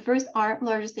 for the first R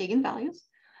largest eigenvalues,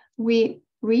 we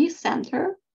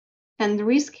recenter and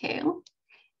rescale,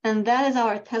 and that is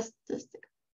our test statistic.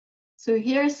 So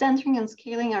here, centering and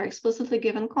scaling are explicitly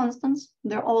given constants.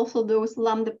 There are also those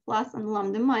lambda plus and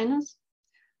lambda minus.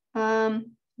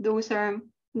 Those are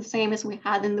the same as we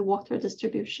had in the water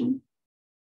distribution.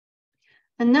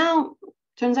 And now,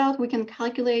 turns out we can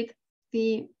calculate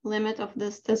the limit of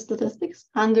this test statistics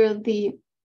under the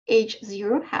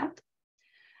H0 hat,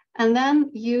 and then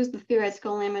use the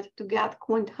theoretical limit to get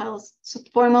quantiles. So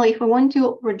formally, if we want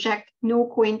to reject no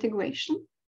cointegration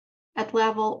at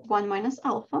level 1 minus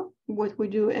alpha, what we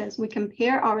do is we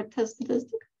compare our test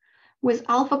statistic with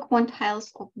alpha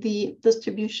quantiles of the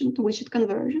distribution to which it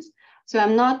converges. So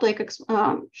I'm not like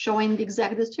showing the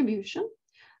exact distribution.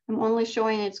 I'm only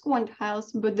showing its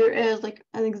quantiles, but there is like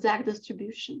an exact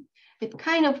distribution. It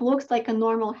kind of looks like a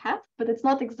normal hat, but it's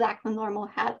not exactly a normal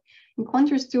hat. In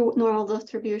contrast to normal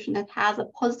distribution, it has a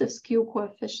positive skew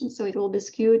coefficient, so it will be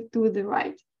skewed to the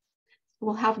right.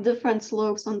 We'll have different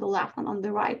slopes on the left and on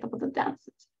the right of the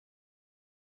density.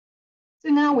 So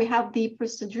now we have the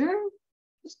procedure,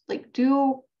 just like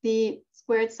do the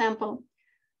squared sample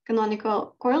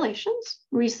canonical correlations,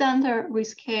 recenter,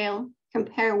 rescale,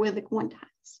 compare with the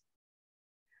quantiles.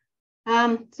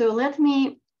 So let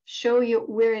me show you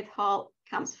where it all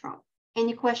comes from.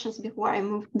 Any questions before I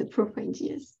move to the proof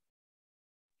ideas?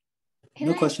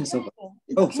 No questions so far.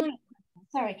 Oh,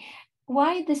 sorry.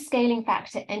 Why the scaling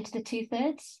factor into the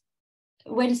 2/3?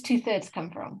 Where does 2/3 come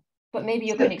from? But maybe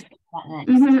you're going to explain that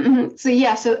next. So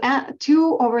yeah, so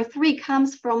 2/3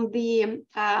 comes from the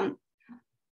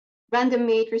random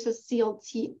matrices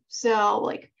CLT. So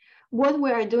like what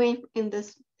we are doing in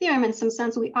this theorem, in some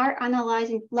sense, we are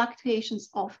analyzing fluctuations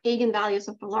of eigenvalues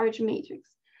of a large matrix.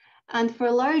 And for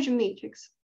a large matrix,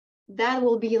 that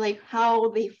will be like how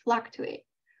they fluctuate.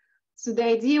 So the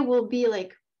idea will be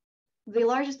like the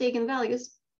largest eigenvalues,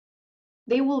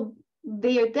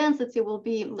 their density will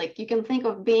be like, you can think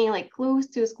of being like close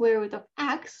to square root of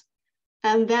x,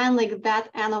 and then like that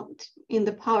n in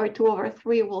the power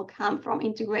 2/3 will come from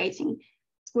integrating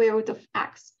square root of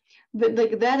x. But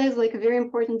like that is like a very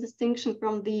important distinction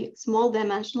from the small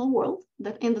dimensional world,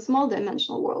 that in the small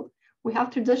dimensional world, we have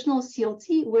traditional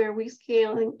CLT where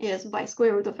rescaling is by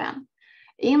square root of n.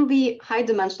 In the high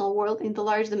dimensional world, in the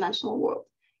large dimensional world,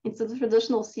 instead of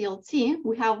traditional CLT,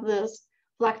 we have this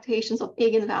fluctuations of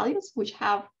eigenvalues, which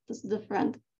have this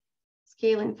different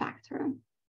scaling factor.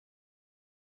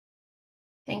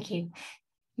 Thank you.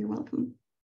 You're welcome.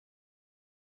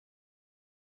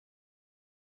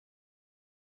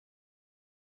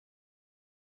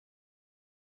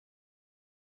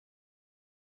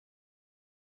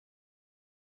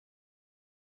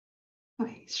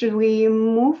 Okay, should we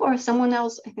move, or someone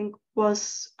else I think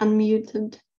was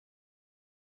unmuted?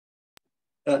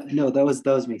 No, that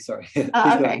was me. Sorry.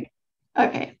 Okay.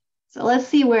 Okay. So let's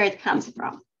see where it comes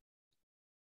from.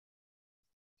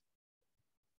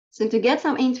 So to get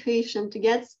some intuition, to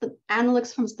get the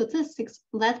analogs from statistics,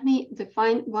 let me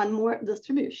define one more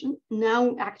distribution.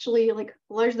 Now, actually, like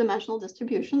large dimensional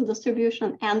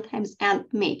distribution n times n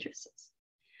matrices.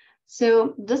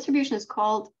 So distribution is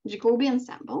called Jacobian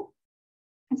sample.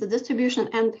 It's a distribution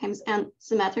n times n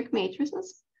symmetric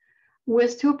matrices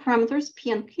with two parameters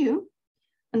p and q.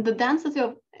 And the density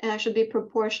of should be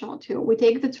proportional to, we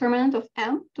take determinant of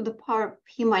m to the power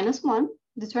p minus 1,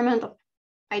 determinant of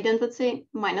identity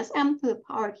minus m to the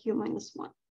power q minus 1.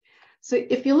 So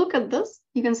if you look at this,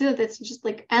 you can see that it's just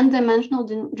like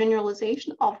n-dimensional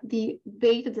generalization of the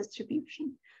beta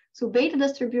distribution. So beta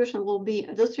distribution will be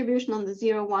a distribution on the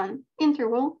 0, 1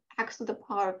 interval, x to the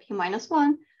power p minus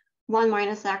 1, 1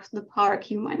 minus x to the power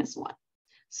q minus 1.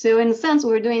 So in a sense,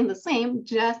 we're doing the same,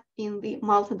 just in the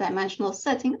multidimensional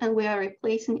setting, and we are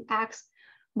replacing x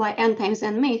by n times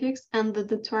n matrix and the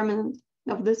determinant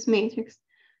of this matrix,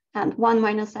 and 1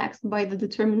 minus x by the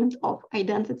determinant of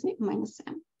identity minus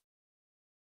m.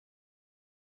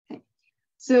 Okay.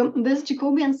 So this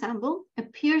Jacobian sample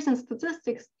appears in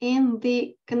statistics in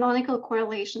the canonical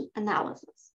correlation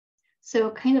analysis.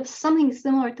 So kind of something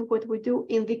similar to what we do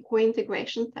in the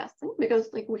cointegration testing,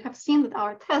 because like we have seen that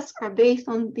our tests are based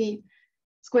on the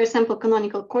square sample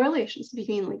canonical correlations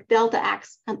between like delta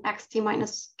x and xt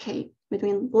minus k,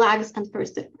 between lags and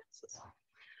first differences.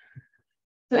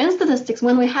 So in statistics,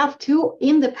 when we have two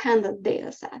independent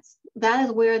data sets, that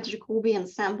is where the Jacobian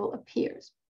sample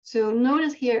appears. So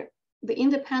notice here, the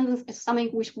independence is something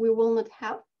which we will not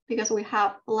have because we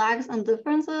have lags and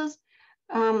differences.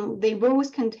 They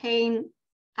both contain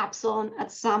epsilon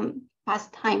at some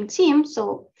past time t.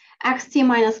 So xt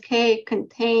minus k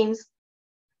contains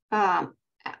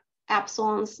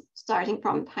epsilons starting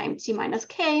from time t minus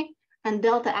k, and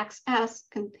delta xs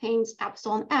contains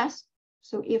epsilon s.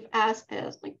 So if s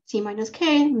is like t minus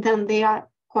k, then they are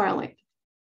correlated.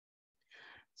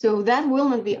 So that will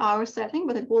not be our setting,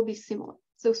 but it will be similar.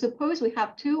 So suppose we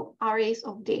have two arrays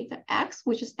of data, x,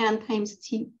 which is n times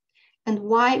t, and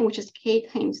y, which is k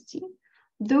times t.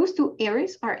 Those two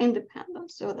arrays are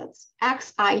independent. So that's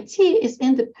xit is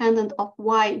independent of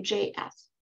yjs.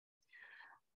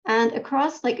 And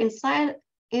across, like inside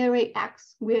array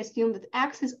x, we assume that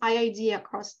x is IID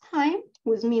across time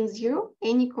with mean 0,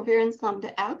 any covariance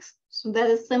lambda x. So that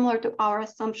is similar to our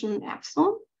assumption in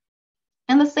epsilon.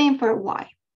 And the same for y.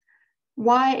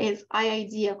 Y is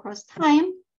IID across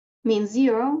time, mean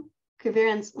 0,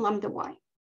 covariance lambda y.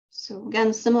 So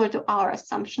again, similar to our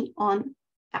assumption on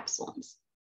epsilons.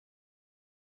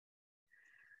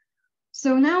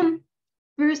 So now,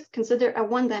 first consider a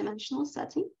one-dimensional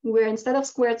setting where instead of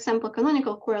squared sample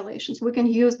canonical correlations, we can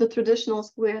use the traditional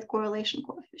squared correlation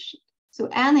coefficient. So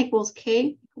n equals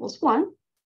k equals 1.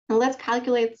 And let's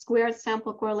calculate squared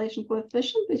sample correlation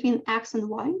coefficient between x and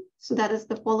y. So that is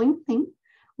the following thing.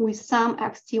 We sum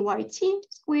xtyt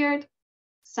squared,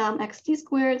 sum xt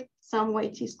squared, sum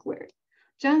yt squared.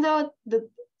 Turns out that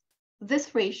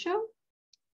this ratio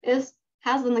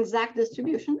has an exact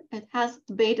distribution. It has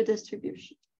beta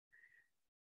distribution.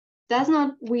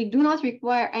 We do not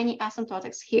require any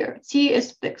asymptotics here. T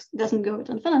is fixed, doesn't go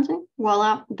to infinity.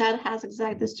 Voila, that has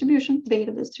exact distribution,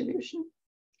 beta distribution.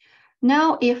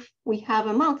 Now, if we have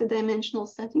a multi-dimensional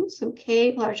setting, so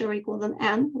k larger or equal than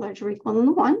n, larger or equal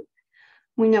than 1,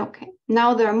 we know, okay,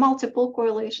 now there are multiple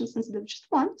correlations instead of just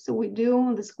one. So we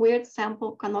do the squared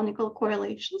sample canonical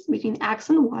correlations between x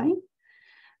and y.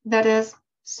 That is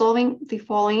solving the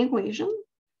following equation,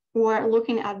 or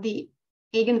looking at the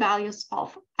eigenvalues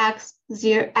of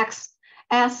x0, x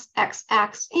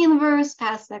inverse,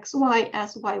 sxy,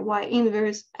 syy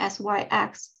inverse,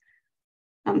 syx.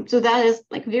 So that is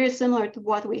like very similar to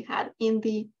what we had in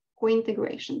the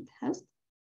cointegration test.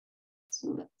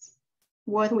 So that's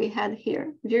what we had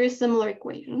here. Very similar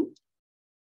equation.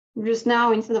 Just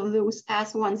now, instead of those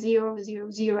s1, 0,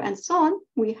 0, 0, and so on,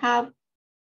 we have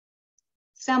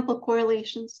sample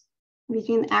correlations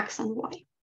between x and y.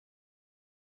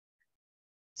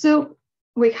 So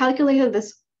we calculated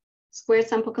this squared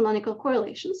sample canonical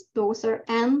correlations. Those are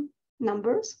n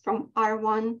numbers from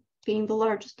R1 being the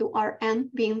largest to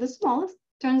Rn being the smallest.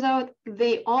 Turns out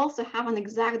they also have an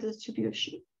exact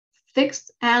distribution.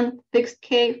 Fixed n, fixed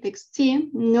k, fixed t,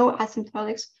 no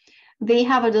asymptotics. They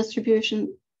have a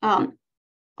distribution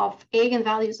of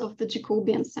eigenvalues of the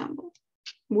Jacobian sample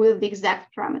with the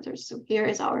exact parameters. So here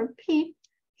is our p,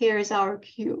 here is our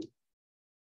q.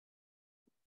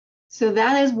 So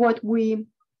that is what we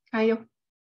kind of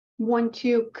want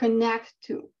to connect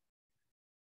to.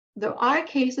 There are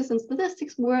cases in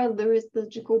statistics where there is the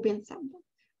Jacobian sample.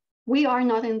 We are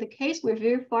not in the case, we're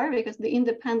very far because the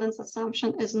independence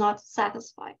assumption is not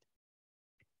satisfied.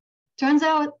 Turns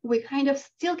out we kind of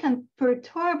still can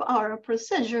perturb our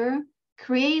procedure,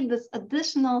 create this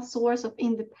additional source of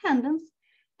independence,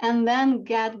 and then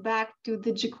get back to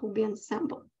the Jacobian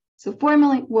sample. So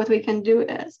formally, what we can do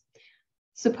is,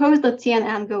 suppose that T and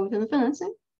N go to infinity,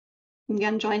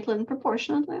 again, jointly and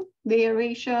proportionately, the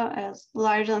ratio is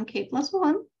larger than k plus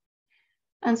 1.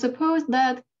 And suppose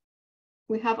that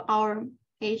we have our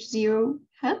H0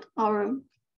 hat, our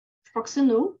proxy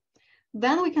null,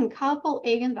 then we can couple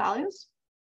eigenvalues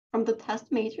from the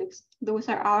test matrix. Those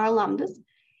are our lambdas,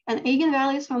 and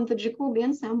eigenvalues from the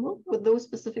Jacobian sample with those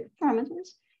specific parameters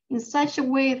in such a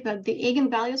way that the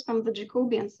eigenvalues from the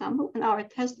Jacobian sample and our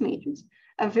test matrix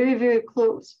are very, very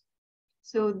close.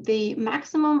 So the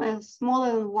maximum is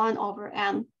smaller than 1 over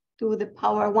n to the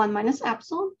power 1 minus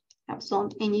epsilon,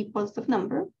 epsilon any positive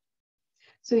number.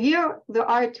 So here there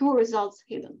are two results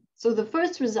hidden. So the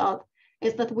first result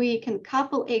is that we can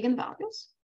couple eigenvalues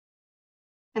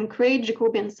and create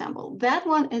Jacobian sample. That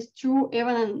one is true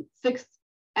even in fixed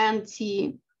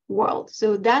NT world.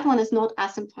 So that one is not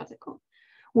asymptotical.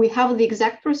 We have the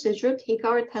exact procedure, take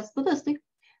our test statistic,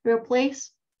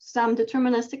 replace some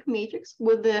deterministic matrix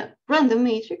with the random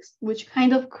matrix, which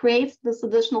kind of creates this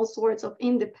additional source of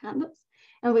independence,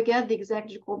 and we get the exact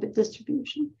Jacobian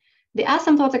distribution. The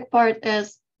asymptotic part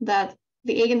is that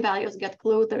the eigenvalues get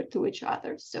closer to each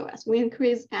other. So as we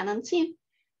increase n and t,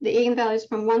 the eigenvalues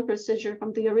from one procedure,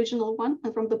 from the original one,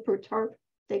 and from the perturb,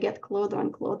 they get closer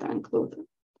and closer and closer.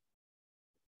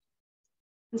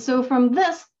 And so from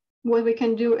this, what we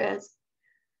can do is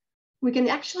we can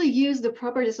actually use the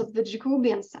properties of the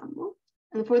Jacobian sample.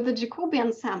 And for the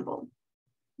Jacobian sample,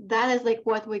 that is like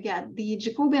what we get. The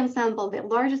Jacobian sample, the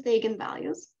largest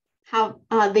eigenvalues have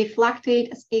they fluctuate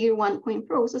as A1 coin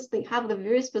process. They have the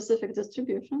very specific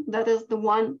distribution. That is the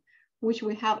one which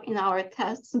we have in our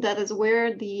tests. That is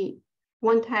where the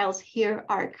quantiles here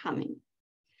are coming.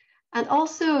 And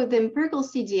also the empirical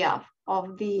CDF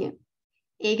of the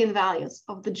eigenvalues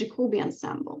of the Jacobi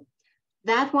ensemble.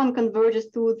 That one converges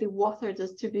to the water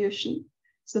distribution.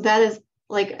 So that is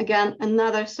like, again,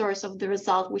 another source of the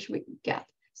result which we get.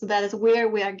 So that is where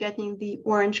we are getting the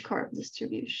orange curve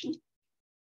distribution.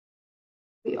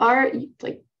 We are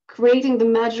like creating the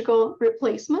magical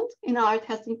replacement in our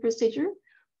testing procedure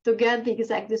to get the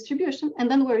exact distribution. And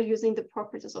then we're using the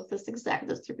properties of this exact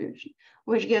distribution,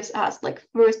 which gives us like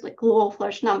first like low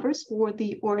flush numbers for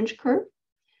the orange curve,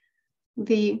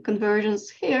 the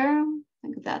conversions here,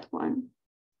 like that one,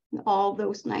 and all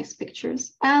those nice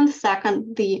pictures. And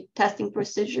second, the testing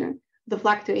procedure, the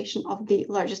fluctuation of the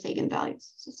largest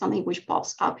eigenvalues. So something which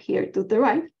pops up here to the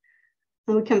right.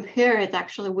 And we compare it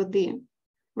actually with the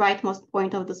rightmost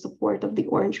point of the support of the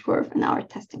orange curve in our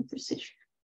testing procedure.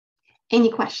 Any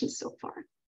questions so far?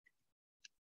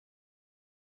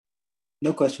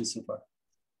 No questions so far.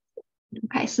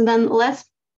 Okay, so then let's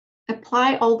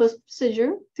apply all this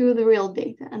procedure to the real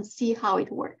data and see how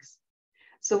it works.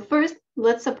 So first,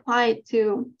 let's apply it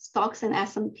to stocks in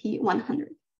S&P 100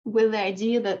 with the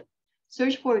idea that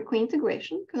search for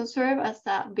cointegration can serve as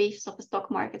the basis of a stock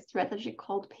market strategy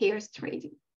called pairs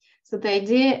trading. So the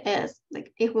idea is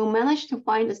like if we manage to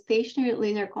find a stationary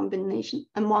linear combination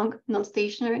among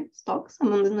non-stationary stocks,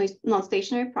 among the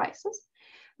non-stationary prices,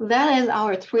 that is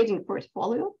our trading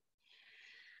portfolio.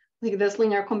 Like this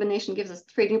linear combination gives us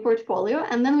trading portfolio,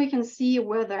 and then we can see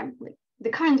whether like, the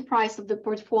current price of the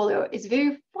portfolio is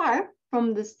very far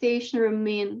from the stationary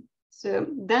mean. So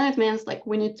then it means like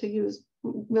we need to use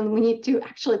when we need to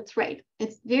actually trade.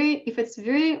 It's if it's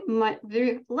very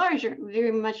larger,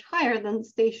 very much higher than the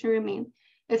stationary mean,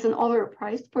 it's an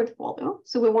overpriced portfolio.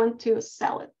 So we want to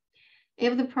sell it.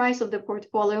 If the price of the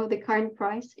portfolio, the current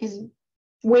price, is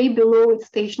way below its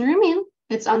stationary mean,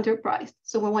 it's underpriced.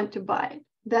 So we want to buy it.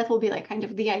 That will be like kind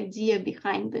of the idea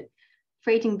behind the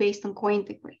trading based on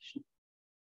cointegration.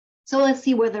 So let's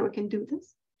see whether we can do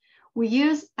this. We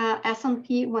use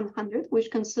S&P 100,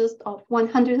 which consists of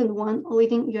 101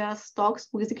 leading US stocks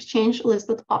with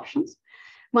exchange-listed options.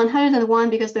 101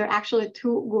 because there are actually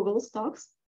 2 Google stocks.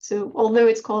 So although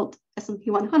it's called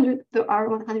S&P 100, there are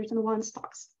 101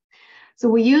 stocks. So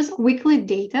we use weekly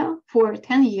data for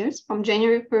 10 years from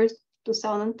January 1st,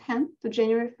 2010 to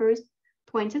January 1st,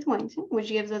 2020, which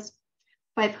gives us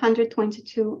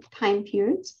 522 time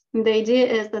periods. And the idea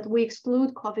is that we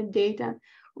exclude COVID data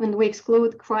when we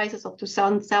exclude crisis of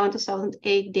 2007,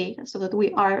 2008 data, so that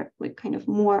we are like kind of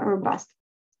more robust.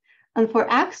 And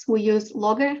for X, we use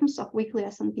logarithms of weekly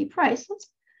S&P prices.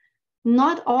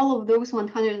 Not all of those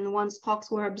 101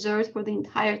 stocks were observed for the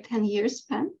entire 10-year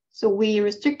span. So we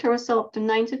restrict ourselves to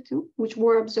 92, which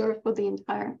were observed for the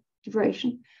entire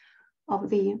duration of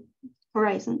the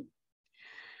horizon.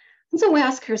 And so we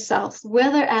ask ourselves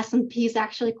whether S&P is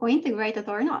actually cointegrated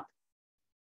or not.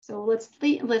 So let's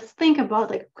think about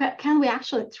like, can we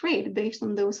actually trade based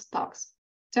on those stocks?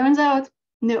 Turns out,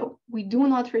 no, we do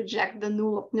not reject the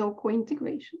null of no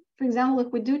cointegration. For example,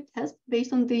 if we do test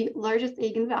based on the largest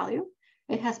eigenvalue,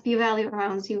 it has p-value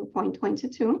around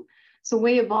 0.22, so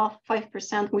way above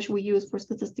 5%, which we use for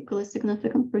statistically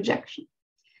significant projection.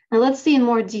 And let's see in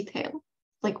more detail,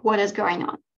 like what is going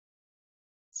on.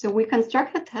 So we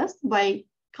construct a test by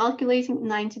calculating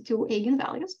 92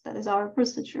 eigenvalues. That is our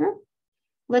procedure.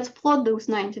 Let's plot those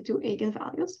 92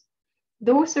 eigenvalues.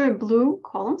 Those are blue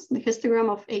columns, the histogram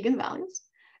of eigenvalues.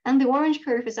 And the orange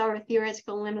curve is our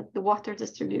theoretical limit, the water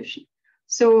distribution.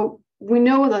 So we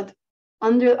know that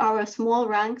under our small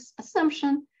ranks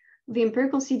assumption, the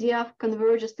empirical CDF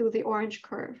converges to the orange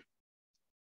curve.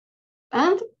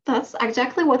 And that's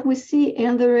exactly what we see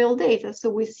in the real data. So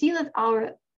we see that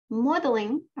our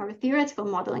modeling, our theoretical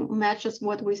modeling, matches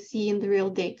what we see in the real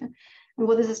data. And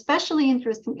what is especially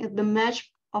interesting is the match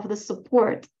of the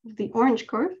support of the orange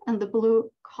curve and the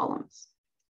blue columns.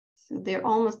 So they're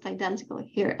almost identical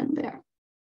here and there.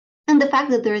 And the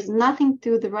fact that there is nothing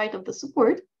to the right of the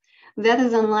support, that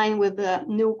is in line with the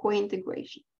no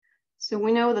cointegration. So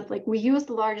we know that like we use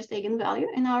the largest eigenvalue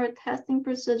in our testing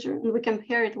procedure and we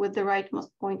compare it with the rightmost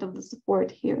point of the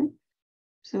support here.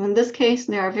 So in this case,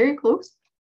 they are very close.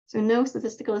 So no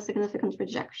statistically significant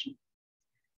rejection.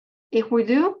 If we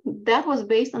do, that was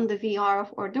based on the VAR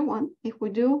of order 1. If we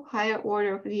do higher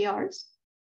order of VARs,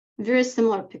 very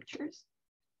similar pictures.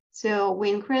 So we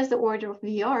increase the order of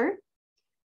VAR,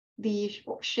 the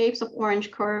shapes of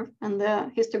orange curve and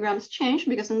the histograms change,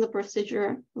 because in the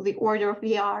procedure, the order of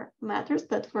VAR matters.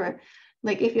 That for,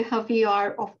 like, if you have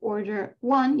VAR of order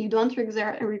 1, you don't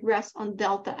regress on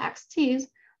delta XTs.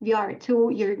 VAR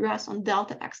 2, you regress on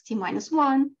delta XT minus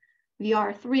 1.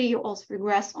 VAR 3, you also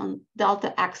regress on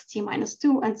delta XT minus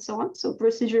 2, and so on. So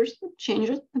procedures change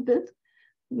a bit.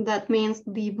 That means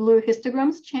the blue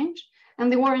histograms change,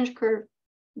 and the orange curve,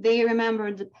 they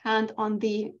depend on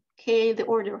the K, the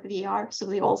order of VAR, so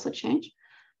they also change.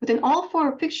 But in all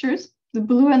 4 pictures, the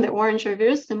blue and the orange are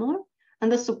very similar,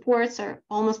 and the supports are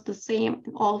almost the same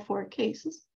in all 4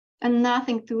 cases, and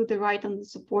nothing to the right on the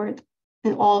support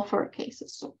in all 4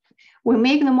 cases. So we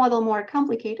make the model more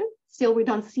complicated, still we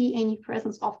don't see any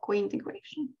presence of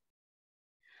co-integration.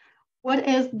 What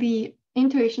is the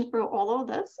intuition for all of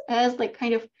this? As like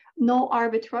kind of no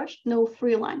arbitrage, no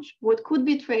free lunch. What could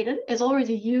be traded is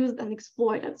already used and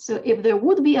exploited. So if there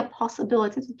would be a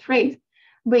possibility to trade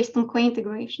based on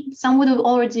co-integration, some would have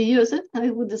already used it and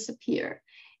it would disappear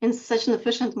in such an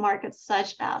efficient market,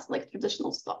 such as like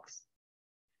traditional stocks.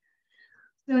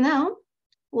 So now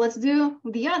let's do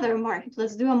the other market.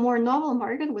 Let's do a more novel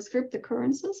market with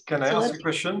cryptocurrencies. Can I ask a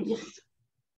question? Yes.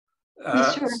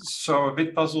 Sure. So a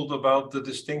bit puzzled about the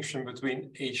distinction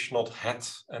between H0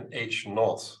 hat and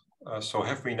H0. So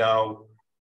have we now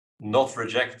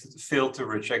failed to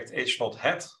reject H0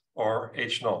 hat or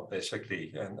H0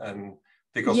 basically? And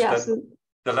because yes,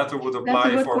 the latter would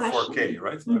apply for 4K,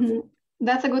 right? Mm-hmm.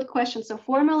 That's a good question. So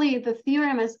formally, the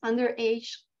theorem is under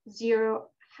H0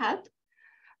 hat,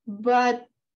 but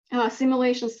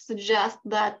simulations suggest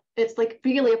that it's like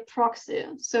really a proxy.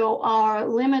 So our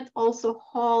limit also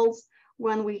holds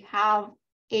when we have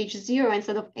H0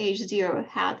 instead of H0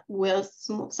 hat with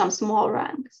some small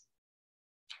ranks.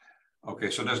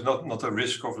 Okay, so there's not a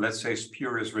risk of, let's say,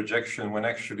 spurious rejection when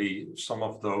actually some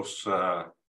of those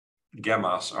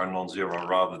gammas are non-zero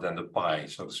rather than the pi,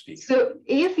 so to speak. So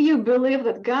if you believe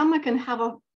that gamma can have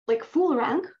a like full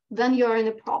rank, then you're in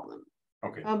a problem.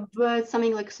 Okay. But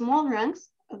something like small ranks,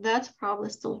 that's probably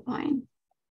still fine.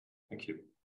 Thank you.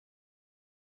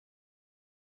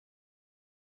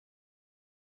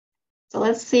 So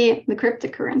let's see the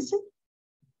cryptocurrency.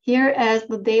 Here is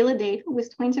the daily data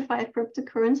with 25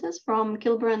 cryptocurrencies from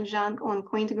Kilber and Zhang on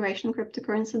Cointegration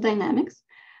cryptocurrency dynamics.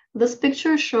 This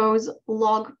picture shows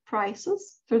log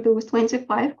prices for those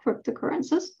 25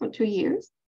 cryptocurrencies for 2 years.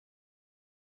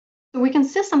 So we can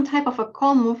see some type of a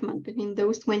call movement between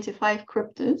those 25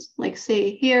 cryptos, like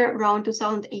say here around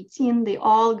 2018, they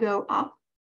all go up.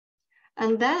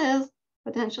 And that is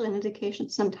potentially an indication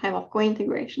of some type of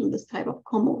co-integration, this type of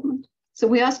call movement. So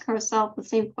we ask ourselves the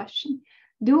same question.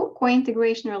 Do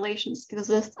co-integration relations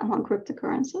exist among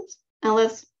cryptocurrencies? And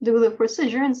let's do the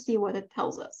procedure and see what it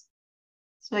tells us.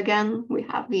 So again, we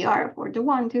have VAR for the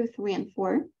 1, 2, 3, and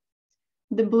 4.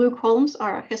 The blue columns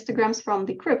are histograms from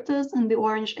the cryptos, and the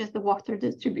orange is the Wachter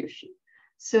distribution.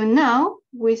 So now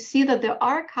we see that there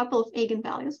are a couple of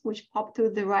eigenvalues which pop to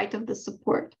the right of the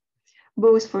support,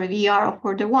 both for VAR of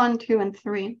order 1, 2, and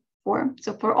 3, 4.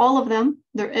 So for all of them,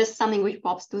 there is something which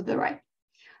pops to the right.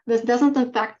 This doesn't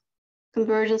affect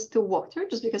conversions to Wachter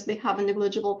just because they have a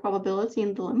negligible probability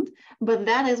in the limit, but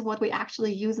that is what we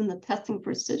actually use in the testing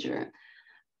procedure.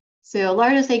 So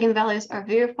largest eigenvalues are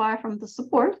very far from the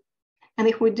support. And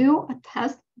if we do a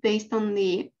test based on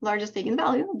the largest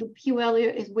eigenvalue, the p-value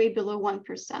is way below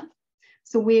 1%.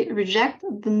 So we reject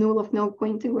the null of no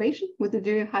co-integration with a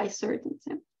very high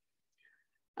certainty.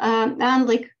 And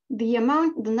like the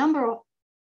number of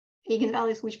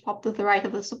eigenvalues which pop to the right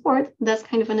of the support, that's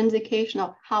kind of an indication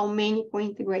of how many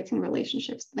co-integrating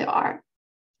relationships there are.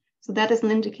 So that is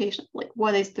an indication of like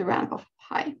what is the rank of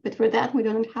pi. But for that, we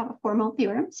don't have a formal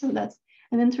theorem. So that's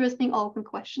an interesting open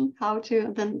question, how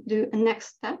to then do a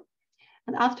next step.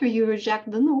 And after you reject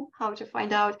the null, how to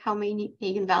find out how many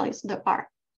eigenvalues there are.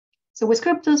 So with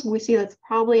cryptos, we see that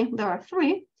probably there are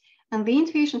 3. And the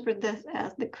intuition for this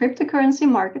is the cryptocurrency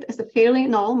market is a fairly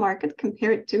novel market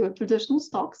compared to traditional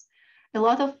stocks. A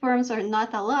lot of firms are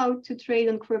not allowed to trade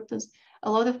in cryptos.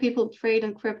 A lot of people trade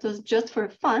in cryptos just for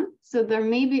fun. So there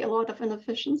may be a lot of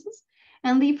inefficiencies.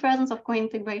 And the presence of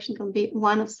co-integration can be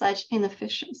one of such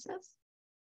inefficiencies.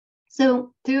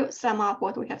 So to sum up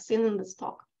what we have seen in this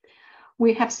talk,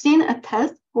 we have seen a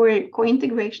test for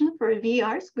co-integration for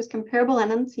VARs with comparable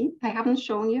NNT. I haven't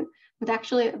shown you, but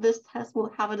actually this test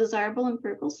will have a desirable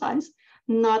empirical size,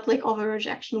 not like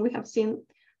over-rejection we have seen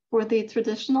for the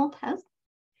traditional test.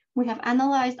 We have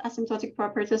analyzed asymptotic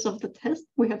properties of the test.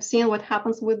 We have seen what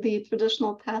happens with the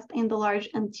traditional test in the large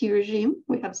NT regime.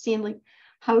 We have seen like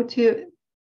how to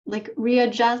like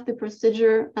readjust the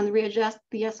procedure and readjust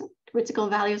the critical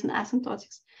values and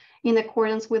asymptotics in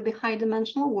accordance with the high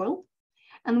dimensional world.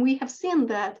 And we have seen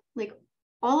that like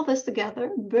all of this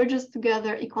together bridges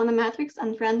together econometrics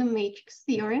and random matrix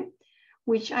theory,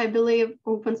 which I believe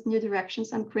opens new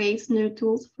directions and creates new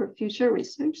tools for future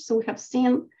research. So we have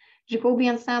seen Jacobi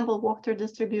ensemble, vector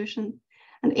distribution,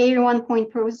 and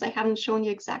 81-point process. I haven't shown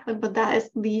you exactly, but that is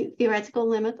the theoretical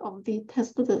limit of the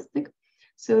test statistic.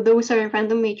 So those are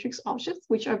random matrix objects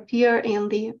which appear in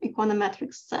the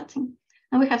econometrics setting.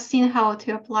 And we have seen how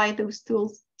to apply those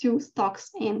tools to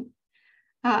stocks in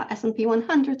S&P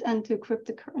 100 and to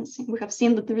cryptocurrency. We have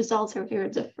seen that the results are very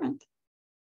different.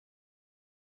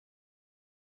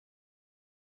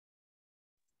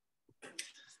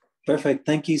 Perfect.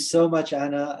 Thank you so much,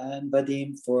 Anna and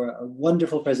Vadim, for a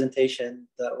wonderful presentation.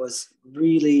 That was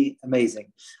really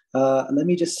amazing. Let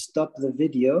me just stop the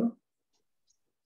video.